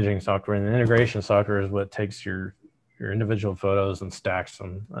with your imaging software, and the integration software is what takes your individual photos and stacks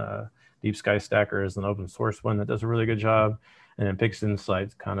them. Deep Sky Stacker is an open source one that does a really good job. And then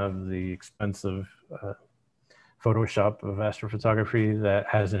PixInsight's kind of the expensive Photoshop of astrophotography that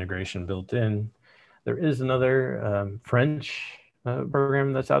has integration built in. There is another French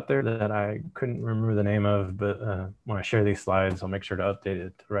program that's out there that I couldn't remember the name of, but when I share these slides, I'll make sure to update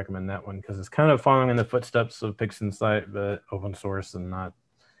it to recommend that one because it's kind of following in the footsteps of PixInsight, but open source and not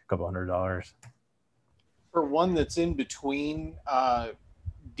a couple $100. For one that's in between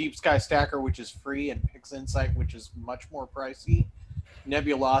Deep Sky Stacker, which is free, and PixInsight, which is much more pricey,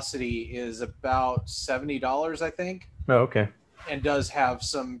 Nebulosity is about $70, I think. Oh, okay. And does have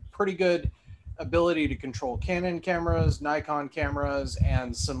some pretty good ability to control Canon cameras, Nikon cameras,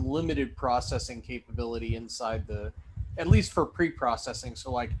 and some limited processing capability inside at least for pre-processing.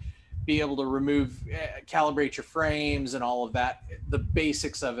 So like be able to calibrate your frames and all of that. The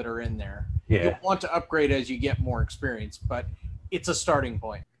basics of it are in there. Yeah. You'll want to upgrade as you get more experience, but it's a starting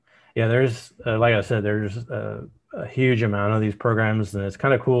point. Yeah, there's, like I said, there's a huge amount of these programs, and it's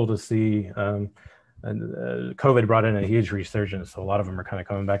kind of cool to see. COVID brought in a huge resurgence, so a lot of them are kind of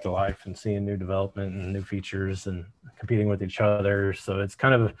coming back to life and seeing new development and new features and competing with each other. So it's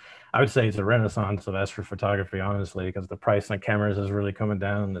kind of, I would say it's a renaissance of astrophotography, honestly, because the price on cameras is really coming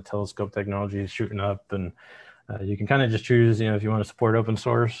down, the telescope technology is shooting up, and you can kind of just choose, if you want to support open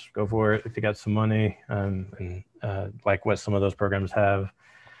source, go for it. If you got some money, and like what some of those programs have,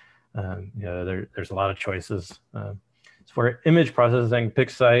 there's a lot of choices. As for image processing,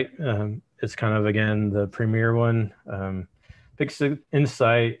 PixInsight, it's kind of, again, the premier one.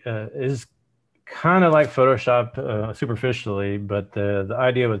 PixInsight is kind of like Photoshop superficially, but the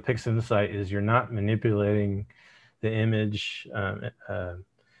idea with PixInsight is you're not manipulating the image,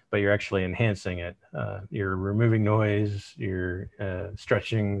 but you're actually enhancing it. You're removing noise, you're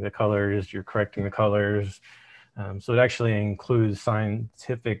stretching the colors, you're correcting the colors. So it actually includes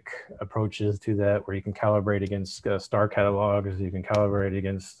scientific approaches to that, where you can calibrate against star catalogs, you can calibrate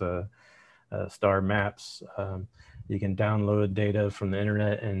against star maps. You can download data from the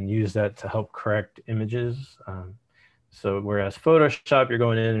internet and use that to help correct images. So whereas Photoshop, you're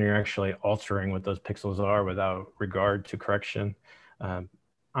going in and you're actually altering what those pixels are without regard to correction. I'm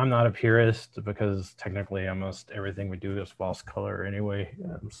not a purist because technically almost everything we do is false color anyway.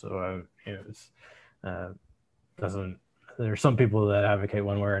 There's some people that advocate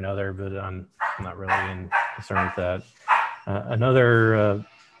one way or another, but I'm not really concerned with that. Another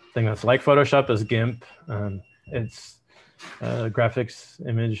thing that's like Photoshop is GIMP. It's graphics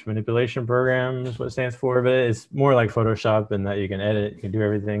image manipulation program is what it stands for, but it's more like Photoshop in that you can edit, you can do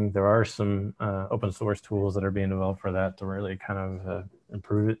everything. There are some open source tools that are being developed for that to really kind of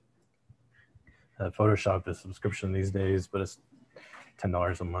improve it. Photoshop is subscription these days, but it's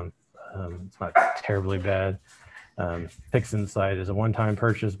 $10 a month. It's not terribly bad. PixInsight is a one-time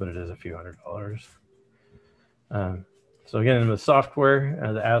purchase, but it is a few $100s. So again, in the software,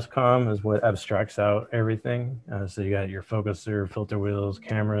 the ASCOM is what abstracts out everything. So you got your focuser, filter wheels,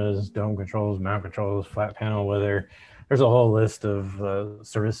 cameras, dome controls, mount controls, flat panel weather. There's a whole list of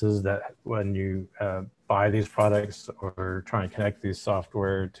services that when you buy these products or try and connect these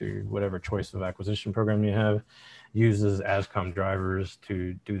software to whatever choice of acquisition program you have, uses ASCOM drivers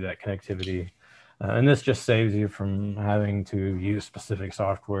to do that connectivity. And this just saves you from having to use specific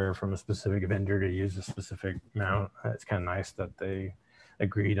software from a specific vendor to use a specific mount. It's kind of nice that they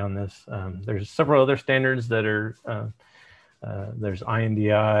agreed on this. There's several other standards that are, there's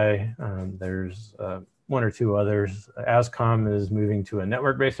INDI, there's one or two others. ASCOM is moving to a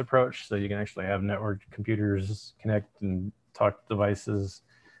network-based approach, so you can actually have networked computers connect and talk to devices.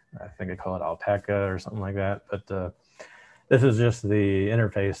 I think they call it Alpaca or something like that. But this is just the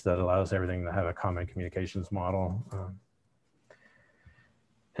interface that allows everything to have a common communications model.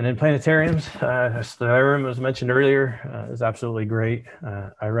 And then planetariums, Stellarium was mentioned earlier, is absolutely great.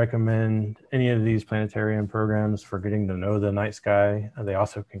 I recommend any of these planetarium programs for getting to know the night sky. They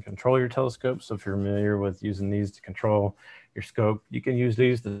also can control your telescope. So if you're familiar with using these to control your scope, you can use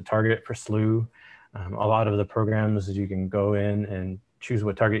these to target for SLU. A lot of the programs, you can go in and choose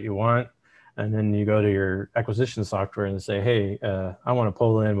what target you want. And then you go to your acquisition software and say, hey, I want to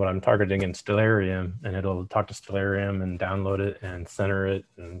pull in what I'm targeting in Stellarium, and it'll talk to Stellarium and download it and center it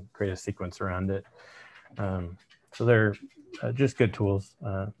and create a sequence around it. So they're just good tools.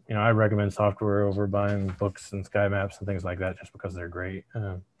 You know, I recommend software over buying books and sky maps and things like that, just because they're great.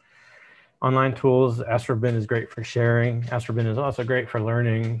 Online tools, Astrobin is great for sharing. Astrobin is also great for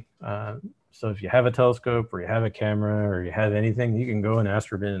learning. So if you have a telescope or you have a camera or you have anything, you can go in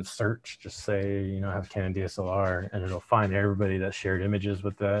Astrobin and search, just say, you know, I have Canon DSLR, and it'll find everybody that shared images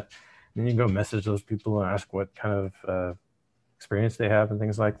with that. And you can go message those people and ask what kind of experience they have and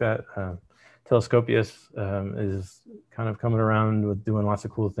things like that. Telescopius is kind of coming around with doing lots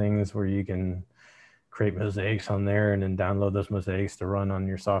of cool things where you can create mosaics on there and then download those mosaics to run on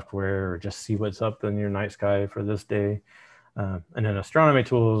your software or just see what's up in your night sky for this day. And then astronomy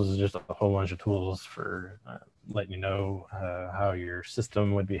tools is just a whole bunch of tools for letting you know how your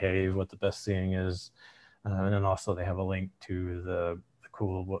system would behave, what the best seeing is. And then also they have a link to the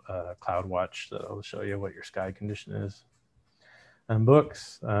cool cloud watch that will show you what your sky condition is. And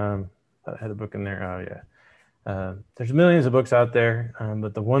books, I had a book in there. Oh yeah. There's millions of books out there,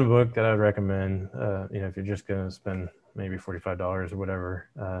 but the one book that I would recommend, you know, if you're just going to spend maybe $45 or whatever,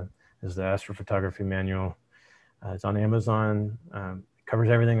 is the Astrophotography Manual. It's on Amazon. It covers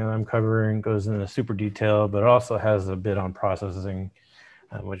everything that I'm covering, goes into super detail, but it also has a bit on processing,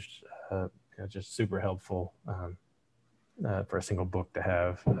 which is just super helpful for a single book to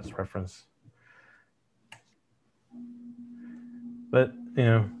have as reference. But, you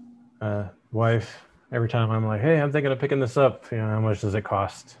know, wife, every time I'm like, hey, I'm thinking of picking this up, you know, how much does it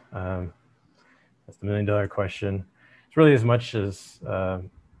cost? That's the $1 million question. It's really as much as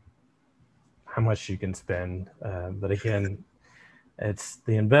how much you can spend. But again, it's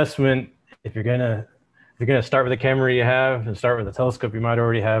the investment. If you're gonna start with a camera you have and start with a telescope you might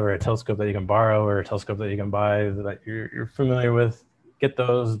already have, or a telescope that you can borrow, or a telescope that you can buy that you're familiar with, get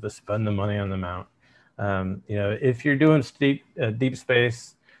those, but spend the money on the mount. You know, if you're doing deep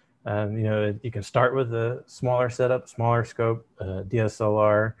space, you know, you can start with a smaller setup, smaller scope,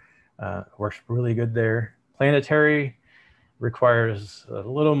 DSLR, works really good there. Planetary requires a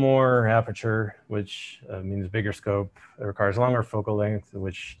little more aperture, which means bigger scope. It requires longer focal length,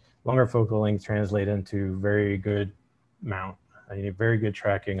 which longer focal length translate into very good mount. You need very good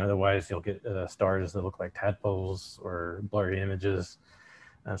tracking. Otherwise, you'll get stars that look like tadpoles or blurry images.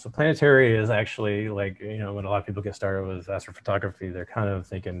 So planetary is actually, like, you know, when a lot of people get started with astrophotography, they're kind of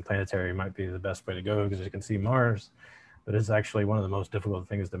thinking planetary might be the best way to go because you can see Mars, but it's actually one of the most difficult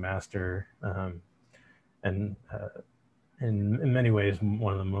things to master. And in many ways,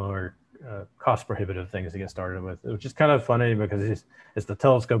 one of the more cost prohibitive things to get started with, which is kind of funny because it's the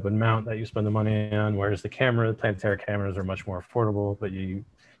telescope and mount that you spend the money on, whereas the planetary cameras are much more affordable, but you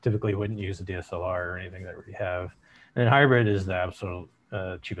typically wouldn't use a DSLR or anything that we have. And hybrid is the absolute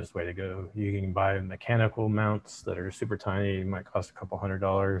cheapest way to go. You can buy mechanical mounts that are super tiny, might cost a couple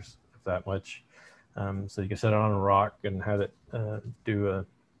 $100, if that much. So you can set it on a rock and have it do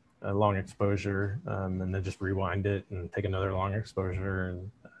a long exposure, and then just rewind it and take another long exposure,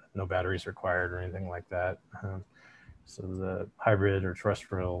 and no batteries required or anything like that. So the hybrid or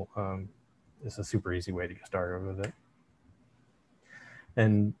terrestrial is a super easy way to get started with it.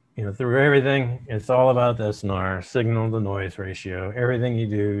 And, you know, through everything, it's all about the SNR, signal to noise ratio. Everything you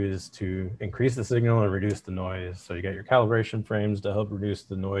do is to increase the signal and reduce the noise. So you got your calibration frames to help reduce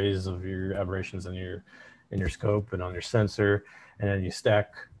the noise of your aberrations in your scope and on your sensor. And then you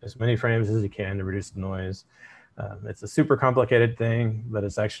stack as many frames as you can to reduce the noise. It's a super complicated thing, but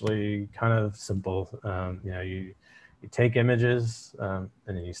it's actually kind of simple. You know, you take images and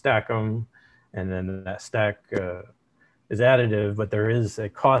then you stack them, and then that stack is additive, but there is a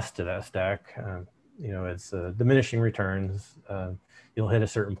cost to that stack. You know, it's diminishing returns. You'll hit a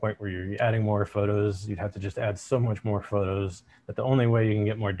certain point where you're adding more photos. You'd have to just add so much more photos that the only way you can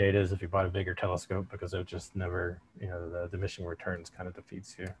get more data is if you bought a bigger telescope, because it just never, you know, the diminishing returns kind of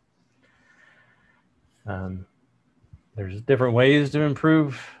defeats you. There's different ways to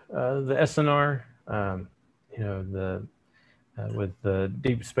improve the SNR. You know, with the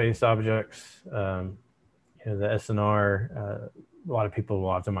deep space objects, you know, the SNR, a lot of people will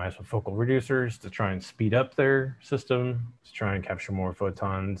optimize with focal reducers to try and speed up their system, to try and capture more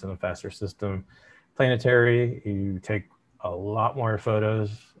photons in a faster system. Planetary, you take a lot more photos,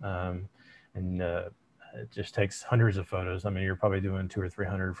 and it just takes hundreds of photos. I mean, you're probably doing 200 or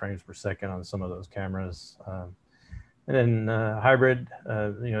 300 frames per second on some of those cameras. And then hybrid,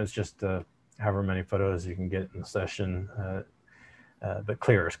 you know, it's just however many photos you can get in the session, but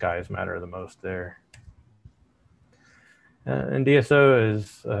clearer skies matter the most there. And DSO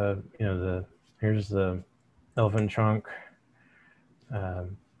is, you know, here's the elephant trunk.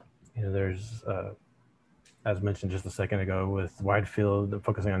 You know, there's, as mentioned just a second ago, with wide field,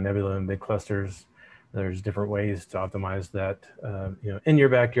 focusing on nebula and big clusters, There's different ways to optimize that. In your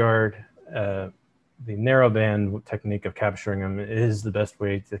backyard, the narrowband technique of capturing them is the best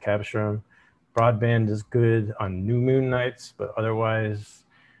way to capture them. Broadband is good on new moon nights, but otherwise,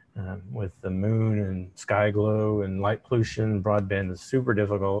 with the moon and sky glow and light pollution, broadband is super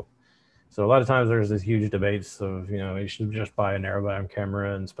difficult. So a lot of times there's these huge debates of, you should just buy a narrowband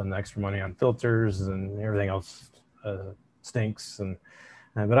camera and spend the extra money on filters and everything else stinks.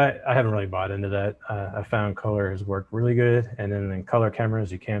 But I haven't really bought into that. I found color has worked really good. And then in color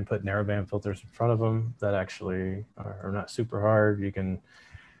cameras, you can put narrowband filters in front of them that actually are not super hard. You can,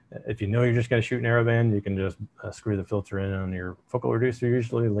 if you know you're just going to shoot narrowband, you can just screw the filter in on your focal reducer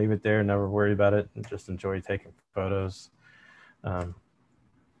usually, leave it there, never worry about it, and just enjoy taking photos.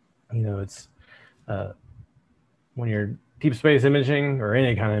 It's when you're deep space imaging or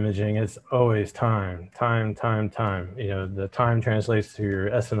any kind of imaging, it's always time. The time translates to your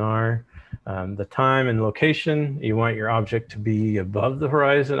SNR. The time and location, you want your object to be above the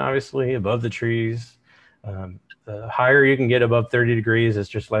horizon, obviously, above the trees. The higher you can get above 30 degrees, it's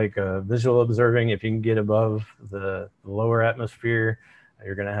just like visual observing. If you can get above the lower atmosphere,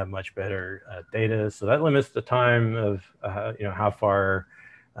 you're going to have much better data. So that limits the time of how far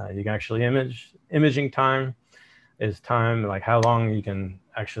you can actually image. Imaging time is time, like how long you can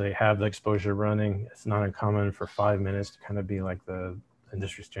actually have the exposure running. It's not uncommon for 5 minutes to kind of be like the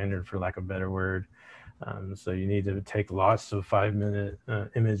industry standard, for lack of a better word. So you need to take lots of 5-minute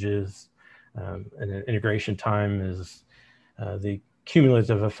images. And then integration time is the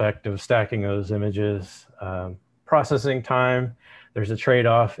cumulative effect of stacking those images. Processing time, there's a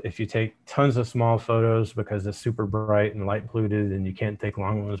trade-off. If you take tons of small photos because it's super bright and light polluted and you can't take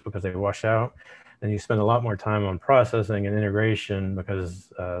long ones because they wash out, then you spend a lot more time on processing and integration because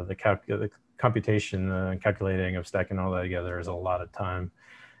the computation and calculating of stacking all that together is a lot of time.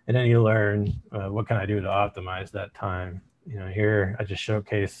 And then you learn what can I do to optimize that time. Here I just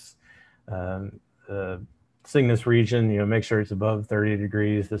showcase the Cygnus region, make sure it's above 30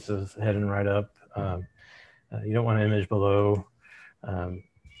 degrees. This is heading right up. You don't want to image below.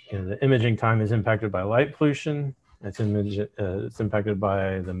 The imaging time is impacted by light pollution. It's impacted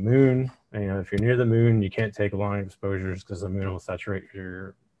by the moon. If you're near the moon, you can't take long exposures because the moon will saturate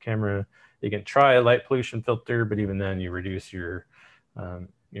your camera. You can try a light pollution filter, but even then you reduce your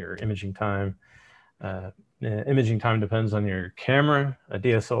imaging time. Imaging time depends on your camera. A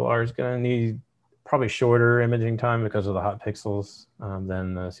DSLR is going to need probably shorter imaging time because of the hot pixels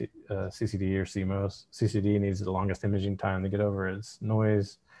than CCD or CMOS. CCD needs the longest imaging time to get over its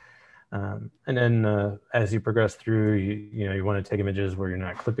noise. And then as you progress through, you want to take images where you're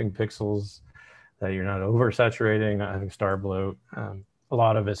not clipping pixels, that you're not oversaturating, not having star bloat. A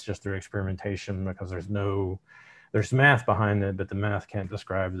lot of it's just through experimentation because there's math behind it, but the math can't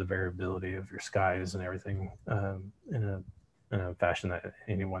describe the variability of your skies and everything in a fashion that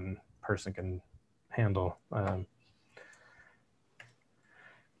any one person can handle.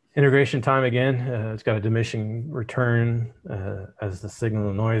 Integration time, again, it's got a diminishing return as the signal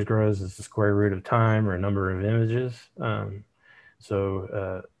and noise grows. It's the square root of time or a number of images.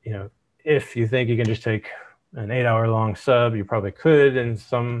 If you think you can just take an 8-hour-long sub, you probably could in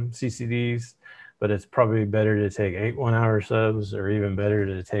some CCDs, but it's probably better to take 8 1-hour subs, or even better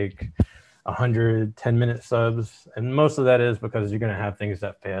to take 100 10-minute subs. And most of that is because you're going to have things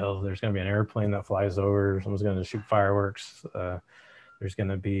that fail. There's going to be an airplane that flies over, someone's going to shoot fireworks. There's going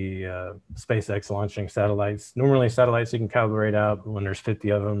to be SpaceX launching satellites. Normally satellites you can calibrate out, but when there's 50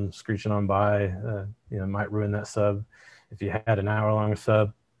 of them screeching on by, might ruin that sub. If you had an hour-long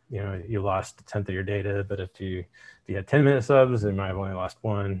sub, you lost a tenth of your data. But if you had 10-minute subs, you might have only lost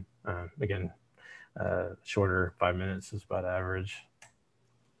one. Again, shorter, 5 minutes is about average.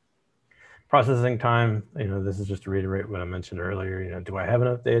 Processing time, this is just to reiterate what I mentioned earlier. Do I have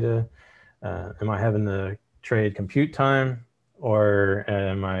enough data? Am I having to trade compute time? Or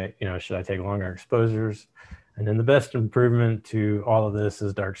am I, should I take longer exposures? And then the best improvement to all of this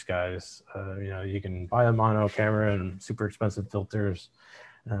is dark skies. You can buy a mono camera and super expensive filters,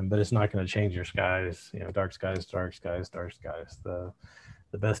 but it's not going to change your skies. Dark skies, dark skies, dark skies. The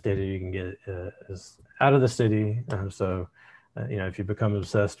best data you can get is out of the city. If you become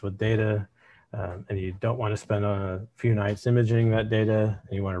obsessed with data and you don't want to spend a few nights imaging that data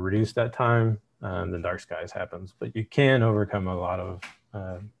and you want to reduce that time, then dark skies happens. But you can overcome a lot of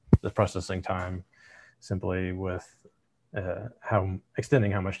the processing time simply with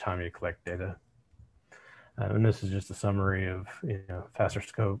extending how much time you collect data. And this is just a summary of faster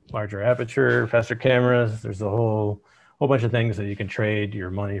scope, larger aperture, faster cameras. There's a whole bunch of things that you can trade your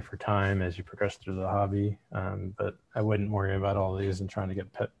money for time as you progress through the hobby. But I wouldn't worry about all these and trying to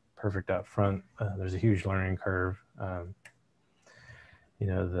get perfect out front. There's a huge learning curve. You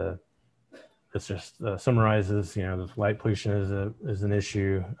know, this just summarizes, you know, the light pollution is an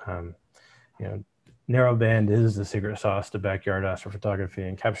issue. You know, narrowband is the secret sauce to backyard astrophotography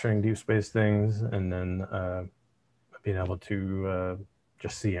and capturing deep space things, and then being able to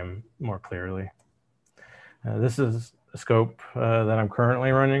just see them more clearly. This is a scope that I'm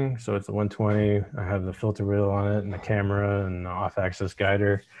currently running. So it's a 120. I have the filter wheel on it and the camera and the off-axis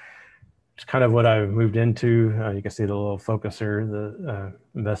guider. It's kind of what I've moved into. You can see the little focuser, the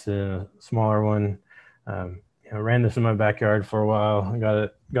invested in a smaller one. You know, ran this in my backyard for a while. I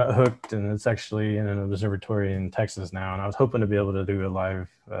got hooked, and it's actually in an observatory in Texas now. And I was hoping to be able to do a live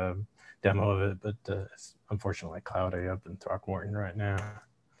demo of it, but it's unfortunately cloudy up in Throckmorton right now.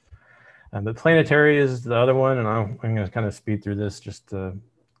 But planetary is the other one, and I'm going to kind of speed through this just to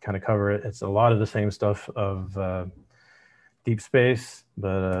kind of cover it. It's a lot of the same stuff of deep space,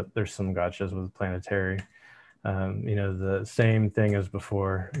 but there's some gotchas with planetary. You know, the same thing as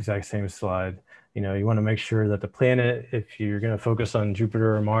before, exact same slide. You know, you want to make sure that the planet, if you're going to focus on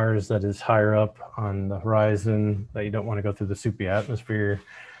Jupiter or Mars, that is higher up on the horizon, that you don't want to go through the soupy atmosphere.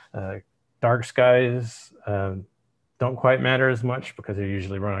 Dark skies don't quite matter as much because they're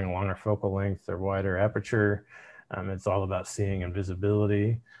usually running a longer focal length or wider aperture. It's all about seeing and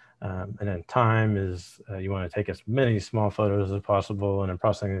visibility. And then time is, you want to take as many small photos as possible, and then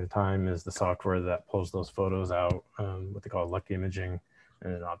processing the time is the software that pulls those photos out, what they call lucky imaging.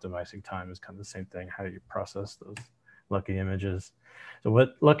 And then optimizing time is kind of the same thing, how you process those lucky images. So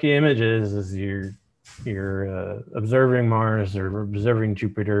what lucky image is you're observing Mars or observing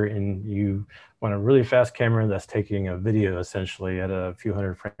Jupiter, and you want a really fast camera that's taking a video essentially at a few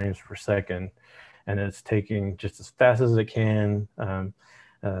hundred frames per second, and it's taking just as fast as it can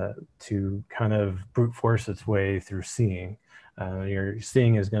to kind of brute force its way through seeing. Your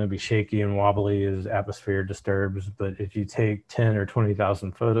seeing is going to be shaky and wobbly as atmosphere disturbs, but if you take 10 or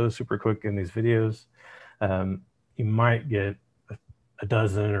 20,000 photos super quick in these videos, you might get a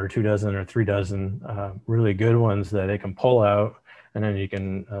dozen or 2 dozen or 3 dozen really good ones that it can pull out, and then you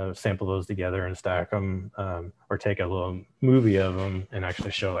can sample those together and stack them, or take a little movie of them and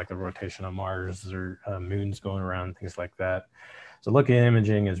actually show like the rotation of Mars or moons going around, things like that. So lucky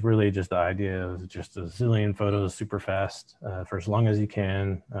imaging is really just the idea of just a zillion photos super fast for as long as you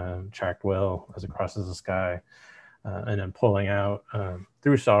can, tracked well as it crosses the sky, and then pulling out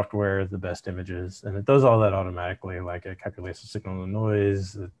through software the best images. And it does all that automatically, like it calculates the signal and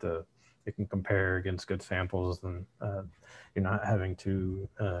noise, it can compare against good samples, and you're not having to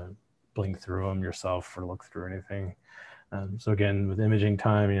blink through them yourself or look through anything. So again, with imaging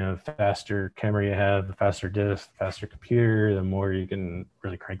time, you know, faster camera you have, the faster disk, faster computer, the more you can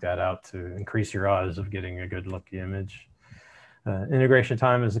really crank that out to increase your odds of getting a good lucky image. Integration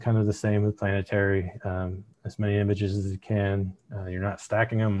time is kind of the same with planetary. As many images as you can. You're not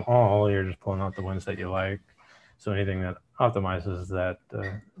stacking them all, you're just pulling out the ones that you like. So anything that optimizes that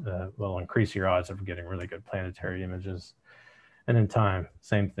will increase your odds of getting really good planetary images. And in time,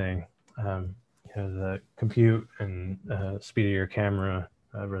 same thing. You know, the compute and speed of your camera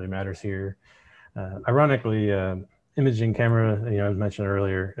really matters here. Ironically, imaging camera, you know, as mentioned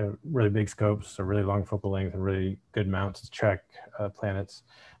earlier, really big scopes, so really long focal length and really good mounts to track planets.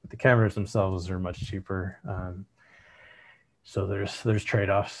 But the cameras themselves are much cheaper. So there's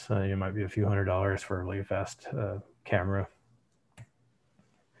trade-offs. You might be a few $100s for a really fast camera.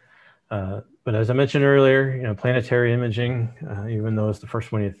 But as I mentioned earlier, you know, planetary imaging, even though it's the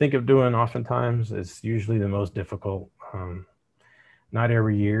first one you think of doing, oftentimes it's usually the most difficult. Not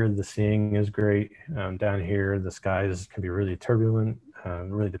every year the seeing is great. Down here, the skies can be really turbulent. It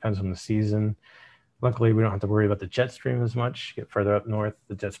really depends on the season. Luckily, we don't have to worry about the jet stream as much. Get further up north,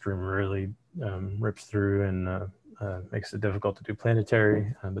 the jet stream really rips through and makes it difficult to do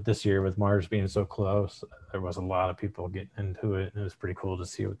planetary. But this year, with Mars being so close, there was a lot of people getting into it, and it was pretty cool to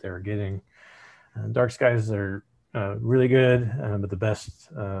see what they were getting. Dark skies are really good, but the best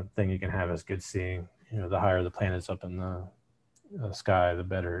thing you can have is good seeing. You know, the higher the planets up in the sky, the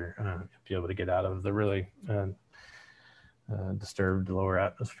better you'll be able to get out of the really disturbed lower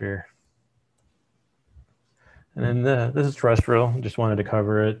atmosphere. And then this is terrestrial. Just wanted to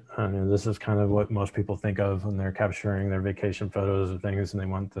cover it. This is kind of what most people think of when they're capturing their vacation photos of things, and they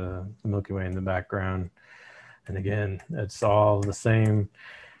want the Milky Way in the background. And again, it's all the same.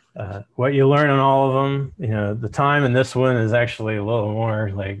 What you learn on all of them, you know, the time in this one is actually a little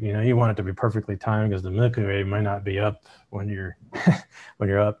more like, you know, you want it to be perfectly timed because the Milky Way might not be up when you're when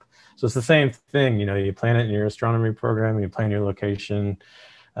you're up. So it's the same thing. You know, you plan it in your astronomy program, you plan your location.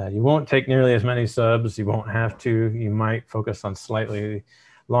 You won't take nearly as many subs. You won't have to. You might focus on slightly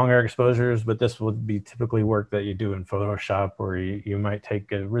longer exposures, but this would be typically work that you do in Photoshop, where you might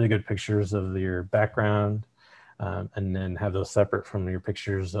take really good pictures of your background and then have those separate from your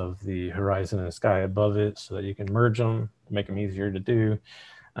pictures of the horizon and the sky above it, so that you can merge them, make them easier to do.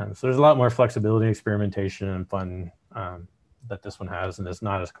 So there's a lot more flexibility, experimentation, and fun that this one has, and it's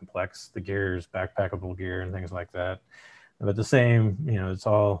not as complex. The gear is backpackable gear and things like that. But the same, it's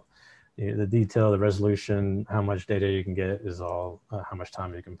all the detail, the resolution, how much data you can get is all how much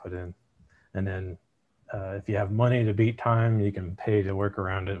time you can put in. And then if you have money to beat time, you can pay to work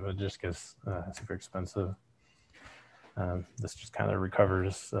around it, but it just gets super expensive. This just kind of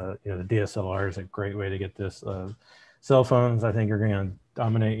recovers, the DSLR is a great way to get this. Cell phones, I think, are going to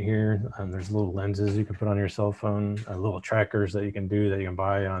dominate here. There's little lenses you can put on your cell phone, little trackers that you can do that you can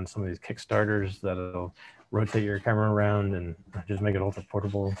buy on some of these Kickstarters that'll rotate your camera around and just make it ultra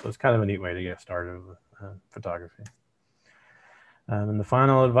portable. So it's kind of a neat way to get started with photography. And the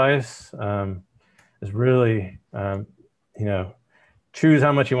final advice is really, choose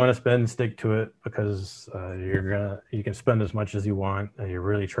how much you want to spend, stick to it, because you can spend as much as you want. You're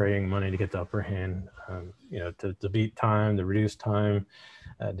really trading money to get the upper hand, to beat time, to reduce time,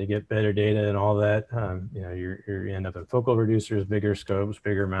 to get better data and all that. You end up in focal reducers, bigger scopes,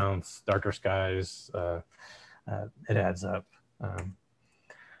 bigger mounts, darker skies. It adds up.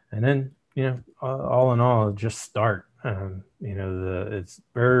 And then, all in all, just start. It's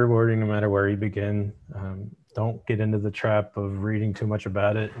very rewarding no matter where you begin. Don't get into the trap of reading too much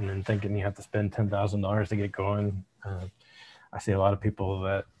about it and then thinking you have to spend $10,000 to get going. I see a lot of people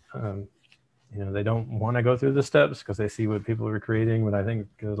that, they don't want to go through the steps because they see what people are creating. But I think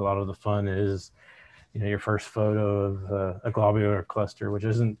a lot of the fun is, your first photo of a globular cluster, which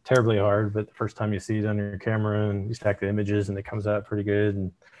isn't terribly hard, but the first time you see it on your camera and you stack the images and it comes out pretty good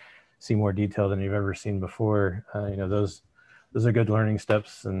and see more detail than you've ever seen before, those are good learning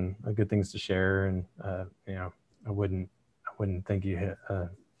steps and good things to share. And I wouldn't think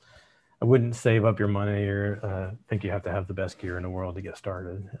I wouldn't save up your money or think you have to have the best gear in the world to get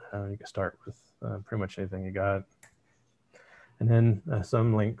started. You can start with pretty much anything you got. And then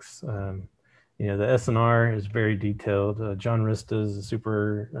some links. The SNR is very detailed. John Rista is a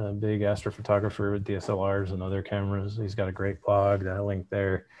super big astrophotographer with DSLRs and other cameras. He's got a great blog, that link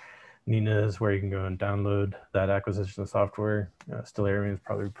there. Nina is where you can go and download that acquisition software. Stellarium is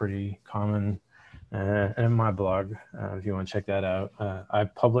probably pretty common. And my blog, if you want to check that out. I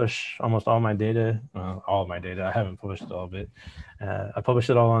publish almost all my data, all of my data. I haven't published all of it. I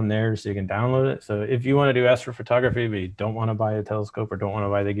publish it all on there so you can download it. So if you want to do astrophotography, but you don't want to buy a telescope or don't want to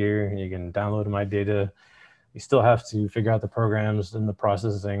buy the gear, you can download my data. You still have to figure out the programs and the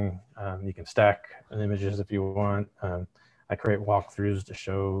processing. You can stack images if you want. I create walkthroughs to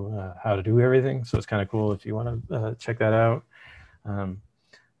show how to do everything. So it's kind of cool if you want to check that out.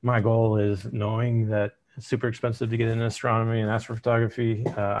 My goal is, knowing that it's super expensive to get into astronomy and astrophotography,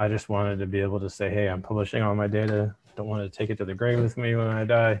 I just wanted to be able to say, hey, I'm publishing all my data. Don't want to take it to the grave with me when I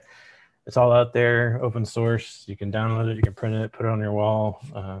die. It's all out there, open source. You can download it, you can print it, put it on your wall,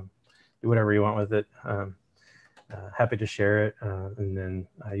 do whatever you want with it. Happy to share it. And then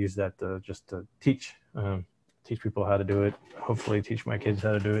I use that to teach people how to do it, hopefully teach my kids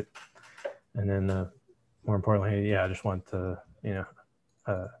how to do it. And then more importantly, I just want to,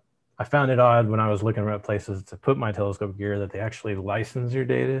 I found it odd when I was looking at places to put my telescope gear that they actually license your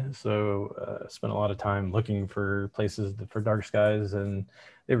data. So I spent a lot of time looking for places for dark skies, and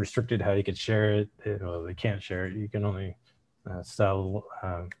they restricted how you could share it. They can't share it. You can only sell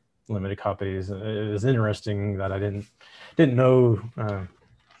limited copies. It was interesting that I didn't know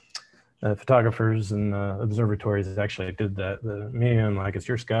photographers and observatories actually did that. Me, I'm like, it's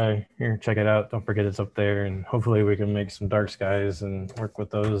your sky. Here, check it out. Don't forget it's up there. And hopefully we can make some dark skies and work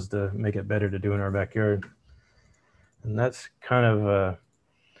with those to make it better to do in our backyard. And that's kind of,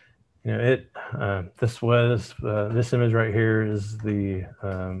 this image right here is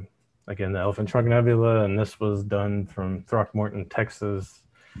the, again, the Elephant Trunk Nebula. And this was done from Throckmorton, Texas.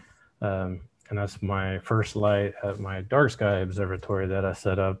 And that's my first light at my dark sky observatory that I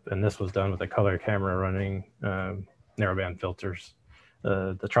set up. And this was done with a color camera running narrowband filters,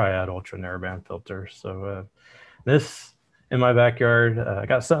 the Triad Ultra narrowband filters. So this in my backyard, I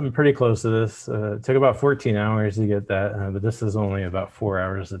got something pretty close to this. It took about 14 hours to get that, but this is only about 4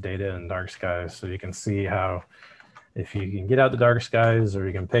 hours of data in dark skies. So you can see how, if you can get out the dark skies or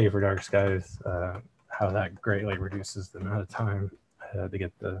you can pay for dark skies, how that greatly reduces the amount of time to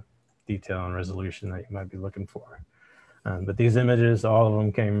get the detail and resolution that you might be looking for. But these images, all of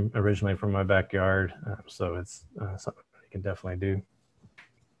them came originally from my backyard. So it's something you can definitely do.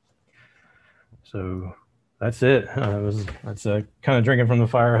 So That's it. That's kind of drinking from the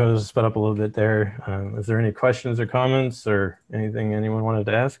fire hose, sped up a little bit there. Is there any questions or comments or anything anyone wanted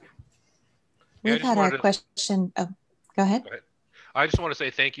to ask? Yeah, We've had a question. Oh, go ahead. Go ahead. I just want to say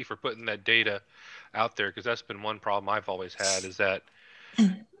thank you for putting that data out there, because that's been one problem I've always had, is that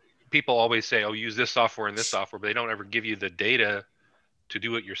people always say, oh, use this software and this software, but they don't ever give you the data to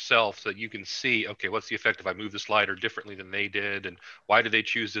do it yourself so that you can see, okay, what's the effect if I move the slider differently than they did, and why did they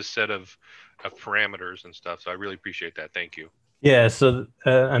choose this set of parameters and stuff. So I really appreciate that. Thank you. Yeah, so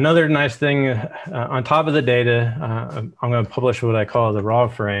another nice thing, on top of the data, I'm going to publish what I call the raw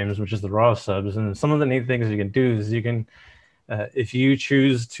frames, which is the raw subs. And some of the neat things you can do is you can, if you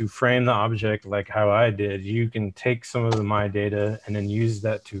choose to frame the object like how I did, you can take some of my data and then use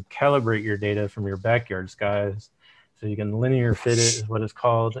that to calibrate your data from your backyard skies. So you can linear fit it is what it's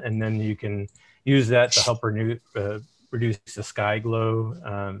called. And then you can use that to help reduce the sky glow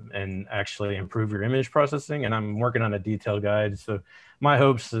and actually improve your image processing. And I'm working on a detailed guide. So my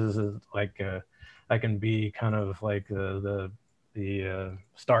hopes is like I can be kind of like the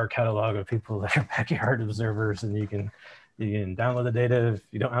star catalog of people that are backyard observers, and you can download the data if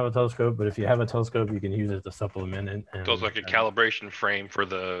you don't have a telescope, but if you have a telescope, you can use it to supplement it. And, so it's like a calibration frame for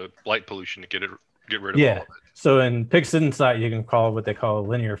the light pollution to get rid of all of it. So in PixInsight, you can call what they call a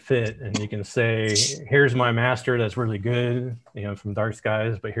linear fit, and you can say, here's my master that's really good, from dark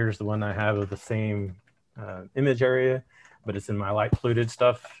skies, but here's the one I have of the same image area, but it's in my light polluted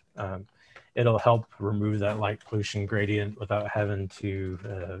stuff. It'll help remove that light pollution gradient without having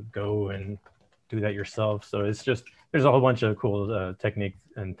to go and do that yourself. So it's just, there's a whole bunch of cool techniques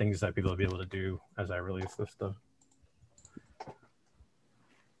and things that people will be able to do as I release this stuff.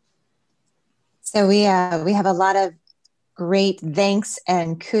 So we have a lot of great thanks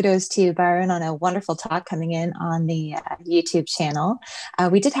and kudos to you, Byron, on a wonderful talk coming in on the YouTube channel.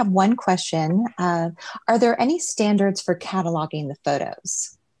 We did have one question. Are there any standards for cataloging the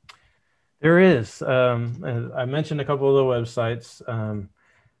photos? There is. I mentioned a couple of the websites.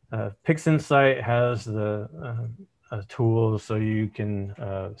 PixInsight has the tool so you can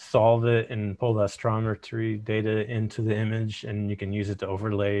solve it and pull the astrometry data into the image, and you can use it to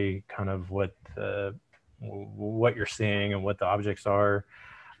overlay kind of what you're seeing and what the objects are.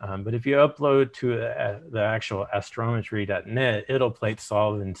 But if you upload to the actual astrometry.net, it'll plate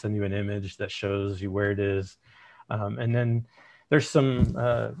solve and send you an image that shows you where it is. And then there's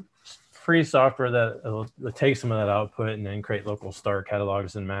some free software that will take some of that output and then create local star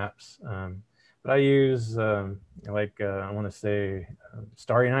catalogs and maps. But I use I want to say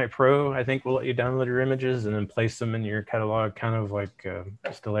Starry Night Pro, I think will let you download your images and then place them in your catalog, kind of like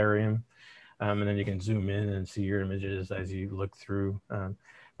Stellarium. And then you can zoom in and see your images as you look through.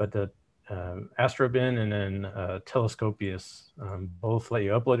 But the Astrobin and then Telescopius both let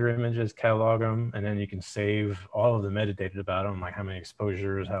you upload your images, catalog them, and then you can save all of the metadata about them, like how many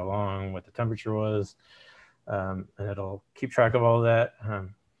exposures, how long, what the temperature was. And it'll keep track of all of that.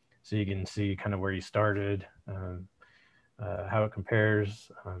 So you can see kind of where you started, how it compares.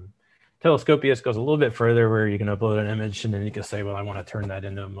 Telescopius goes a little bit further, where you can upload an image and then you can say, well, I want to turn that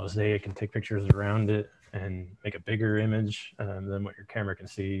into a mosaic and take pictures around it and make a bigger image than what your camera can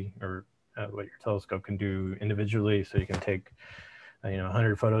see, or what your telescope can do individually. So you can take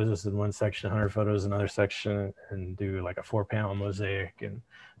 100 photos in one section, 100 photos in another section, and do like a 4-panel mosaic. And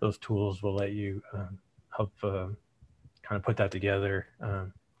those tools will let you help kind of put that together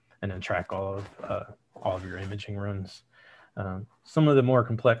and then track all of your imaging runs. Some of the more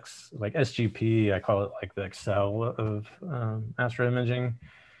complex, like SGP, I call it like the Excel of astroimaging.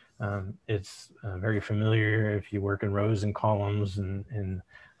 It's very familiar if you work in rows and columns, and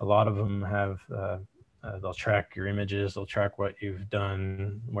a lot of them have, they'll track your images, they'll track what you've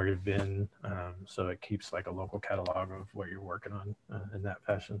done, where you've been. So it keeps like a local catalog of what you're working on in that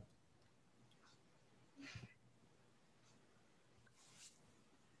fashion.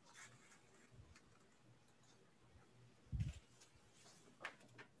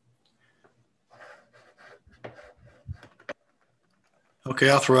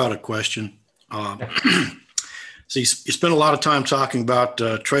 Okay, I'll throw out a question. So you spent a lot of time talking about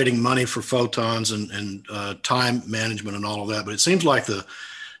trading money for photons and time management and all of that, but it seems like the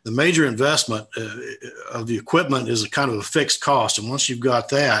major investment of the equipment is a kind of a fixed cost. And once you've got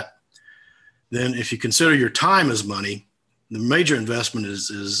that, then if you consider your time as money, the major investment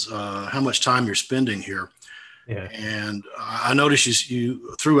is how much time you're spending here. Yeah. And I noticed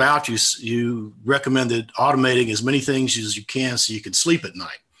you throughout you recommended automating as many things as you can so you can sleep at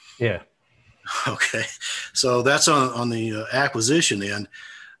night. Yeah. Okay. So that's on the acquisition end.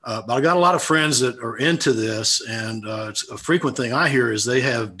 But I got a lot of friends that are into this, and it's a frequent thing I hear is they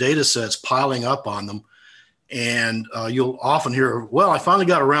have data sets piling up on them, And you'll often hear, well, I finally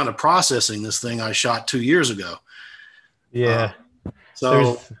got around to processing this thing I shot 2 years ago. Yeah.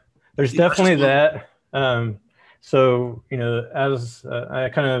 So there's definitely that. So, you know, as I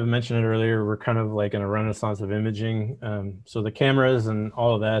kind of mentioned it earlier, we're kind of like in a renaissance of imaging. So the cameras and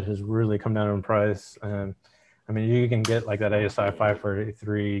all of that has really come down in price. I mean, you can get like that ASI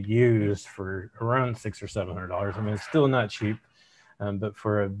 543 used for around $600 or $700. I mean, it's still not cheap, but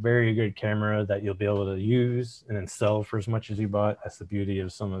for a very good camera that you'll be able to use and then sell for as much as you bought, that's the beauty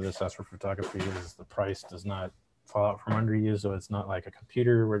of some of this astrophotography, is the price does not fall out from under you. So it's not like a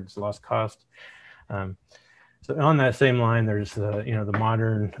computer where it's lost cost. So on that same line, there's you know, the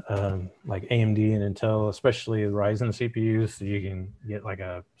modern like AMD and Intel, especially the Ryzen CPUs. So you can get like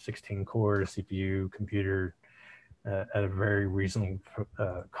a 16 core CPU computer at a very reasonable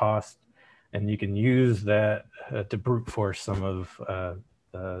cost, and you can use that to brute force some of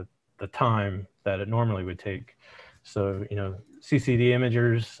the time that it normally would take. So, you know, CCD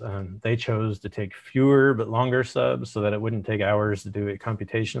imagers, they chose to take fewer but longer subs so that it wouldn't take hours to do it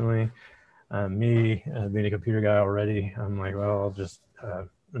computationally. Me, being a computer guy already, I'm like, well, I'll just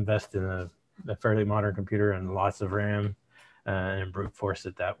invest in a fairly modern computer and lots of RAM and brute force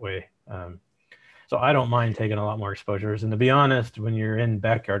it that way. So I don't mind taking a lot more exposures. And to be honest, when you're in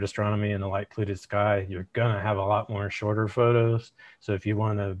backyard astronomy in a light polluted sky, you're going to have a lot more shorter photos. So if you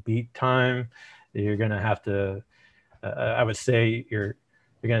want to beat time, you're going to have to, I would say you're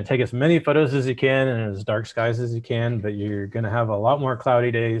going to take as many photos as you can and as dark skies as you can, but you're going to have a lot more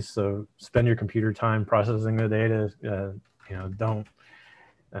cloudy days. So spend your computer time processing the data. You know,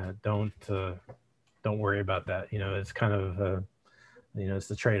 don't worry about that. You know, it's kind of, you know, it's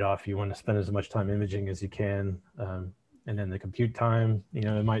the trade-off. You want to spend as much time imaging as you can. And then the compute time, you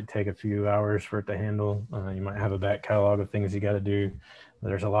know, it might take a few hours for it to handle. You might have a back catalog of things you got to do.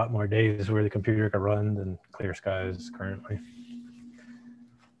 There's a lot more days where the computer can run than clear skies currently.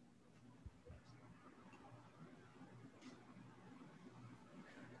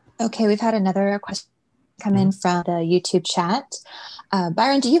 Okay, we've had another question come in from the YouTube chat.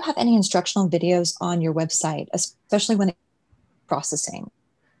 Byron, do you have any instructional videos on your website, especially when processing?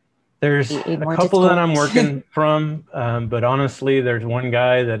 There's a couple that I'm working from, but honestly, there's one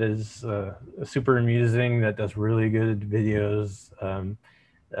guy that is super amusing that does really good videos and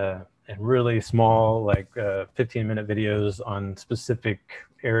really small, like 15-minute videos on specific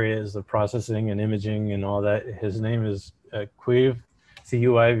areas of processing and imaging and all that. His name is Cuiv,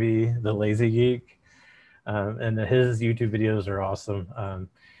 C-U-I-V, the Lazy Geek. And his YouTube videos are awesome.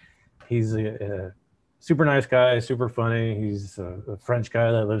 He's a super nice guy, super funny. He's a French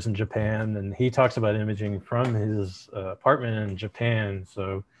guy that lives in Japan, and he talks about imaging from his apartment in Japan.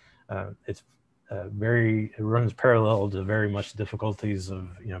 So it's it runs parallel to very much difficulties of,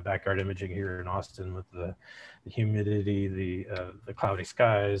 you know, backyard imaging here in Austin with the humidity, the cloudy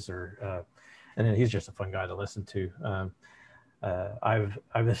skies, and then he's just a fun guy to listen to. I've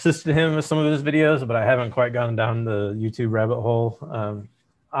assisted him with some of his videos, but I haven't quite gone down the YouTube rabbit hole.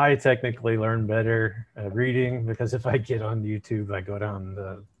 I technically learn better reading, because if I get on YouTube, I go down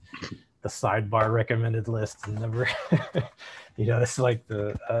the sidebar recommended list and never, you know, it's like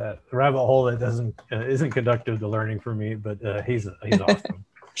the rabbit hole that isn't conducive to learning for me. But he's awesome.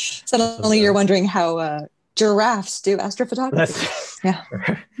 Suddenly you're wondering how giraffes do astrophotography. Yeah.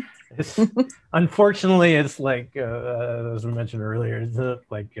 Unfortunately, it's like as we mentioned earlier, it's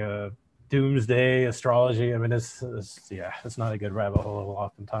like doomsday astrology. I mean, it's not a good rabbit hole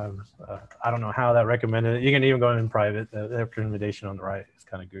oftentimes. I don't know how that recommended. You can even go in private. The recommendation on the right is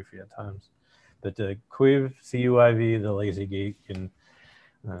kind of goofy at times. But Cuiv, C-U-I-V, the Lazy Geek, and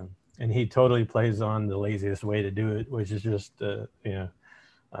he totally plays on the laziest way to do it, which is just you know,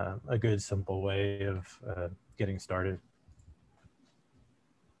 a good simple way of getting started.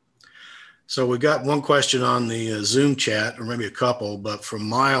 So we got one question on the Zoom chat, or maybe a couple, but from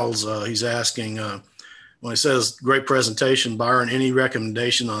Miles, he's asking, when it says great presentation, Byron, any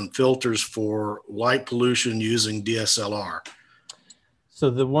recommendation on filters for light pollution using DSLR? So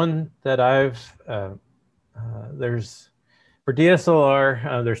the one that I've, for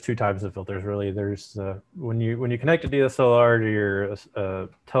DSLR, there's two types of filters really. There's, when you connect a DSLR to your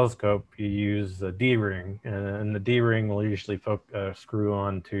telescope, you use a D-ring, and the D-ring will usually screw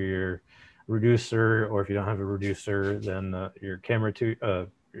on to your reducer, or if you don't have a reducer, then your camera tube,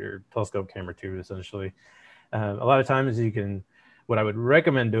 your telescope camera tube, essentially. A lot of times what I would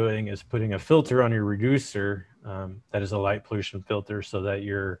recommend doing is putting a filter on your reducer that is a light pollution filter, so that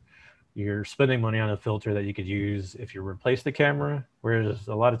you're spending money on a filter that you could use if you replace the camera. Whereas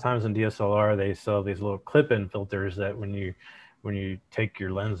a lot of times in DSLR, they sell these little clip-in filters that when when you take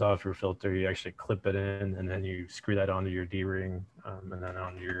your lens off your filter, you actually clip it in, and then you screw that onto your D-ring, and then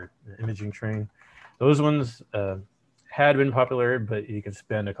onto your imaging train. Those ones had been popular, but you could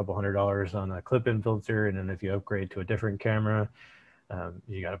spend a couple $100s on a clip-in filter, and then if you upgrade to a different camera,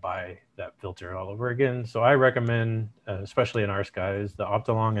 you got to buy that filter all over again. So I recommend, especially in our skies, the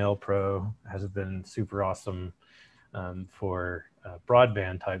Optolong L Pro has been super awesome for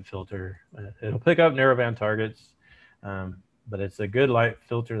broadband type filter. It'll pick up narrowband targets, but it's a good light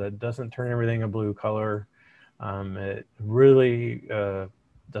filter that doesn't turn everything a blue color. It really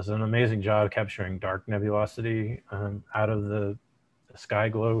does an amazing job capturing dark nebulosity out of the sky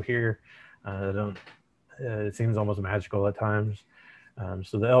glow here. It seems almost magical at times.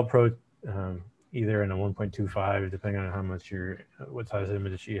 So the L Pro, either in a 1.25, depending on how much what size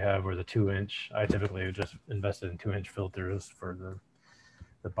image you have, or the 2-inch. I typically just invested in 2-inch filters for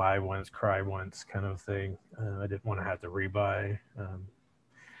the buy once, cry once kind of thing. I didn't want to have to rebuy.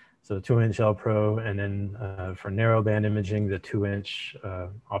 So the 2-inch L Pro, and then for narrowband imaging, the 2-inch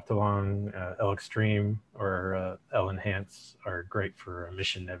Optolong L Extreme or L Enhance are great for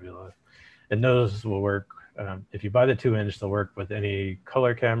emission nebula. And those will work. If you buy the 2-inch, they'll work with any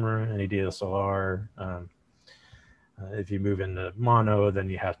color camera, any DSLR. If you move into mono, then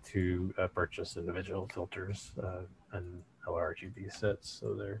you have to purchase individual filters and LRGB sets.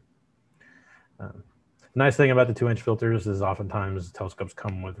 So they're nice thing about the 2-inch filters is oftentimes telescopes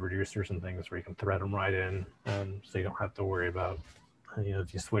come with reducers and things where you can thread them right in, so you don't have to worry about,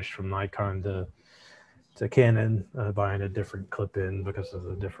 if you switch from Nikon to Canon, buying a different clip-in because of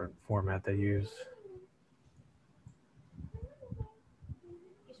the different format they use.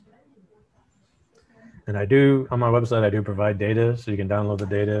 And I do, on my website, I do provide data, so you can download the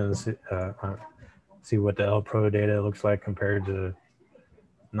data and see what the L Pro data looks like compared to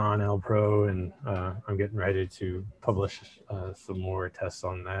non-L Pro, and I'm getting ready to publish some more tests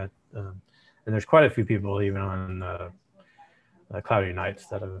on that. And there's quite a few people even on Cloudy Nights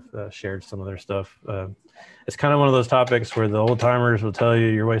that have shared some of their stuff. It's kind of one of those topics where the old timers will tell you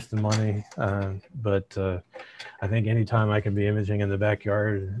you're wasting money, but I think anytime I can be imaging in the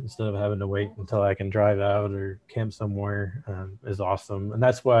backyard instead of having to wait until I can drive out or camp somewhere is awesome. And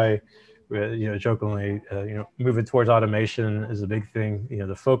that's why, jokingly, moving towards automation is a big thing.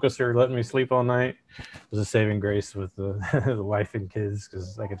 The focuser letting me sleep all night was a saving grace with the, the wife and kids,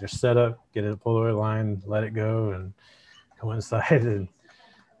 because I could just set up, get a Polaroid line, let it go, and go inside, and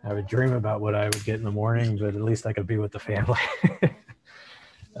I would dream about what I would get in the morning, but at least I could be with the family.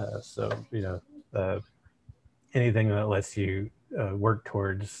 Anything that lets you work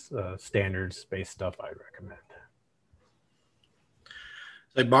towards standards-based stuff, I'd recommend.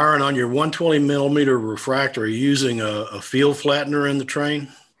 Say, Byron, on your 120 millimeter refractor, are you using a field flattener in the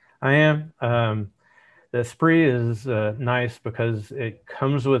train? I am. The Spree is nice because it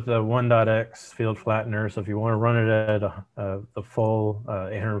comes with a 1.x field flattener. So if you want to run it at the full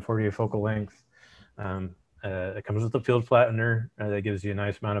 848 focal length, it comes with a field flattener that gives you a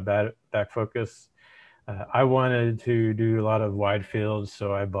nice amount of back focus. I wanted to do a lot of wide fields,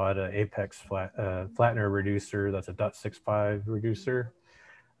 so I bought an Apex flattener reducer. That's a .65 reducer.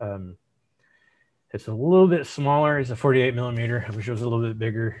 It's a little bit smaller. It's a 48 millimeter. I wish it was a little bit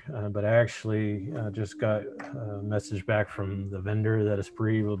bigger, but I actually just got a message back from the vendor that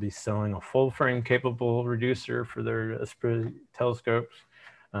Esprit will be selling a full frame capable reducer for their Esprit telescopes.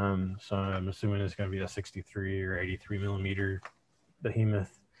 So I'm assuming it's going to be a 63 or 83 millimeter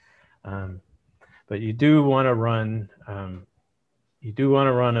behemoth. But you do want to run a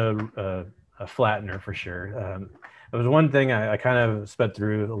flattener for sure. It was one thing I kind of sped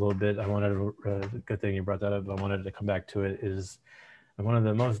through a little bit. I wanted good thing you brought that up. I wanted to come back to it. Is one of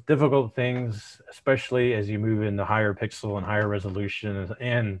the most difficult things, especially as you move into higher pixel and higher resolution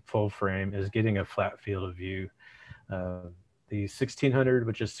and full frame, is getting a flat field of view. The 1600,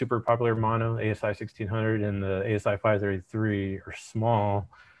 which is super popular mono, ASI 1600, and the ASI 533 are small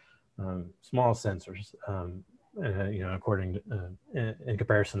sensors, according to, in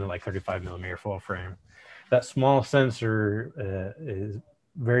comparison to like 35 millimeter full frame. That small sensor is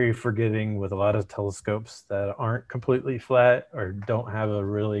very forgiving with a lot of telescopes that aren't completely flat or don't have a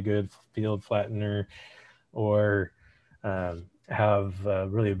really good field flattener, or have a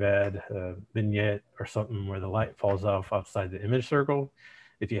really bad vignette or something where the light falls off outside the image circle.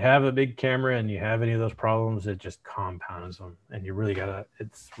 If you have a big camera and you have any of those problems, it just compounds them, and you really gotta,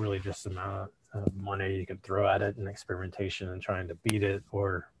 it's really just the amount of money you can throw at it and experimentation and trying to beat it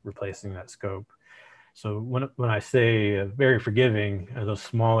or replacing that scope. So when I say very forgiving, those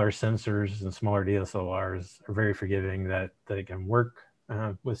smaller sensors and smaller DSLRs are very forgiving, that they can work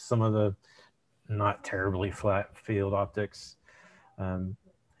with some of the not terribly flat field optics.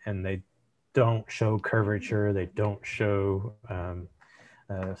 and they don't show curvature. They don't show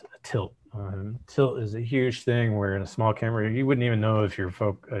tilt. Tilt is a huge thing where in a small camera, you wouldn't even know if your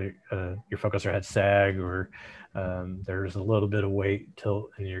focuser had sag or there's a little bit of weight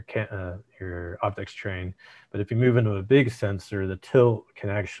tilt in your optics train. But if you move into a big sensor, the tilt can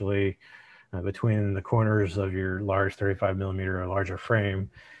actually, between the corners of your large 35 millimeter or larger frame,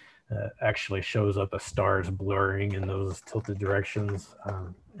 actually shows up as stars blurring in those tilted directions.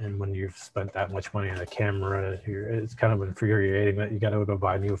 And when you've spent that much money on a camera, it's kind of infuriating that you got to go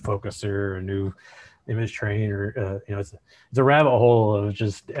buy a new focuser or a new image train, or it's a rabbit hole of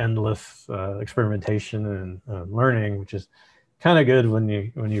just endless experimentation and learning, which is kind of good when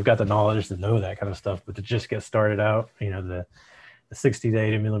you've got the knowledge to know that kind of stuff. But to just get started out, the 60 to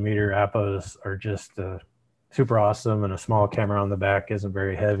 80 millimeter appos are just super awesome, and a small camera on the back isn't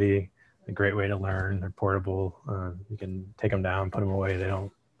very heavy. A great way to learn. They're portable. You can take them down, put them away. They don't,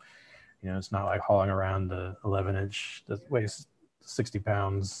 it's not like hauling around the 11-inch that weighs 60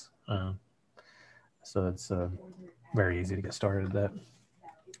 pounds. So it's very easy to get started at that.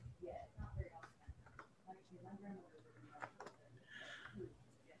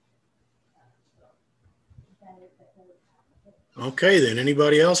 Okay, then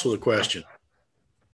anybody else with a question?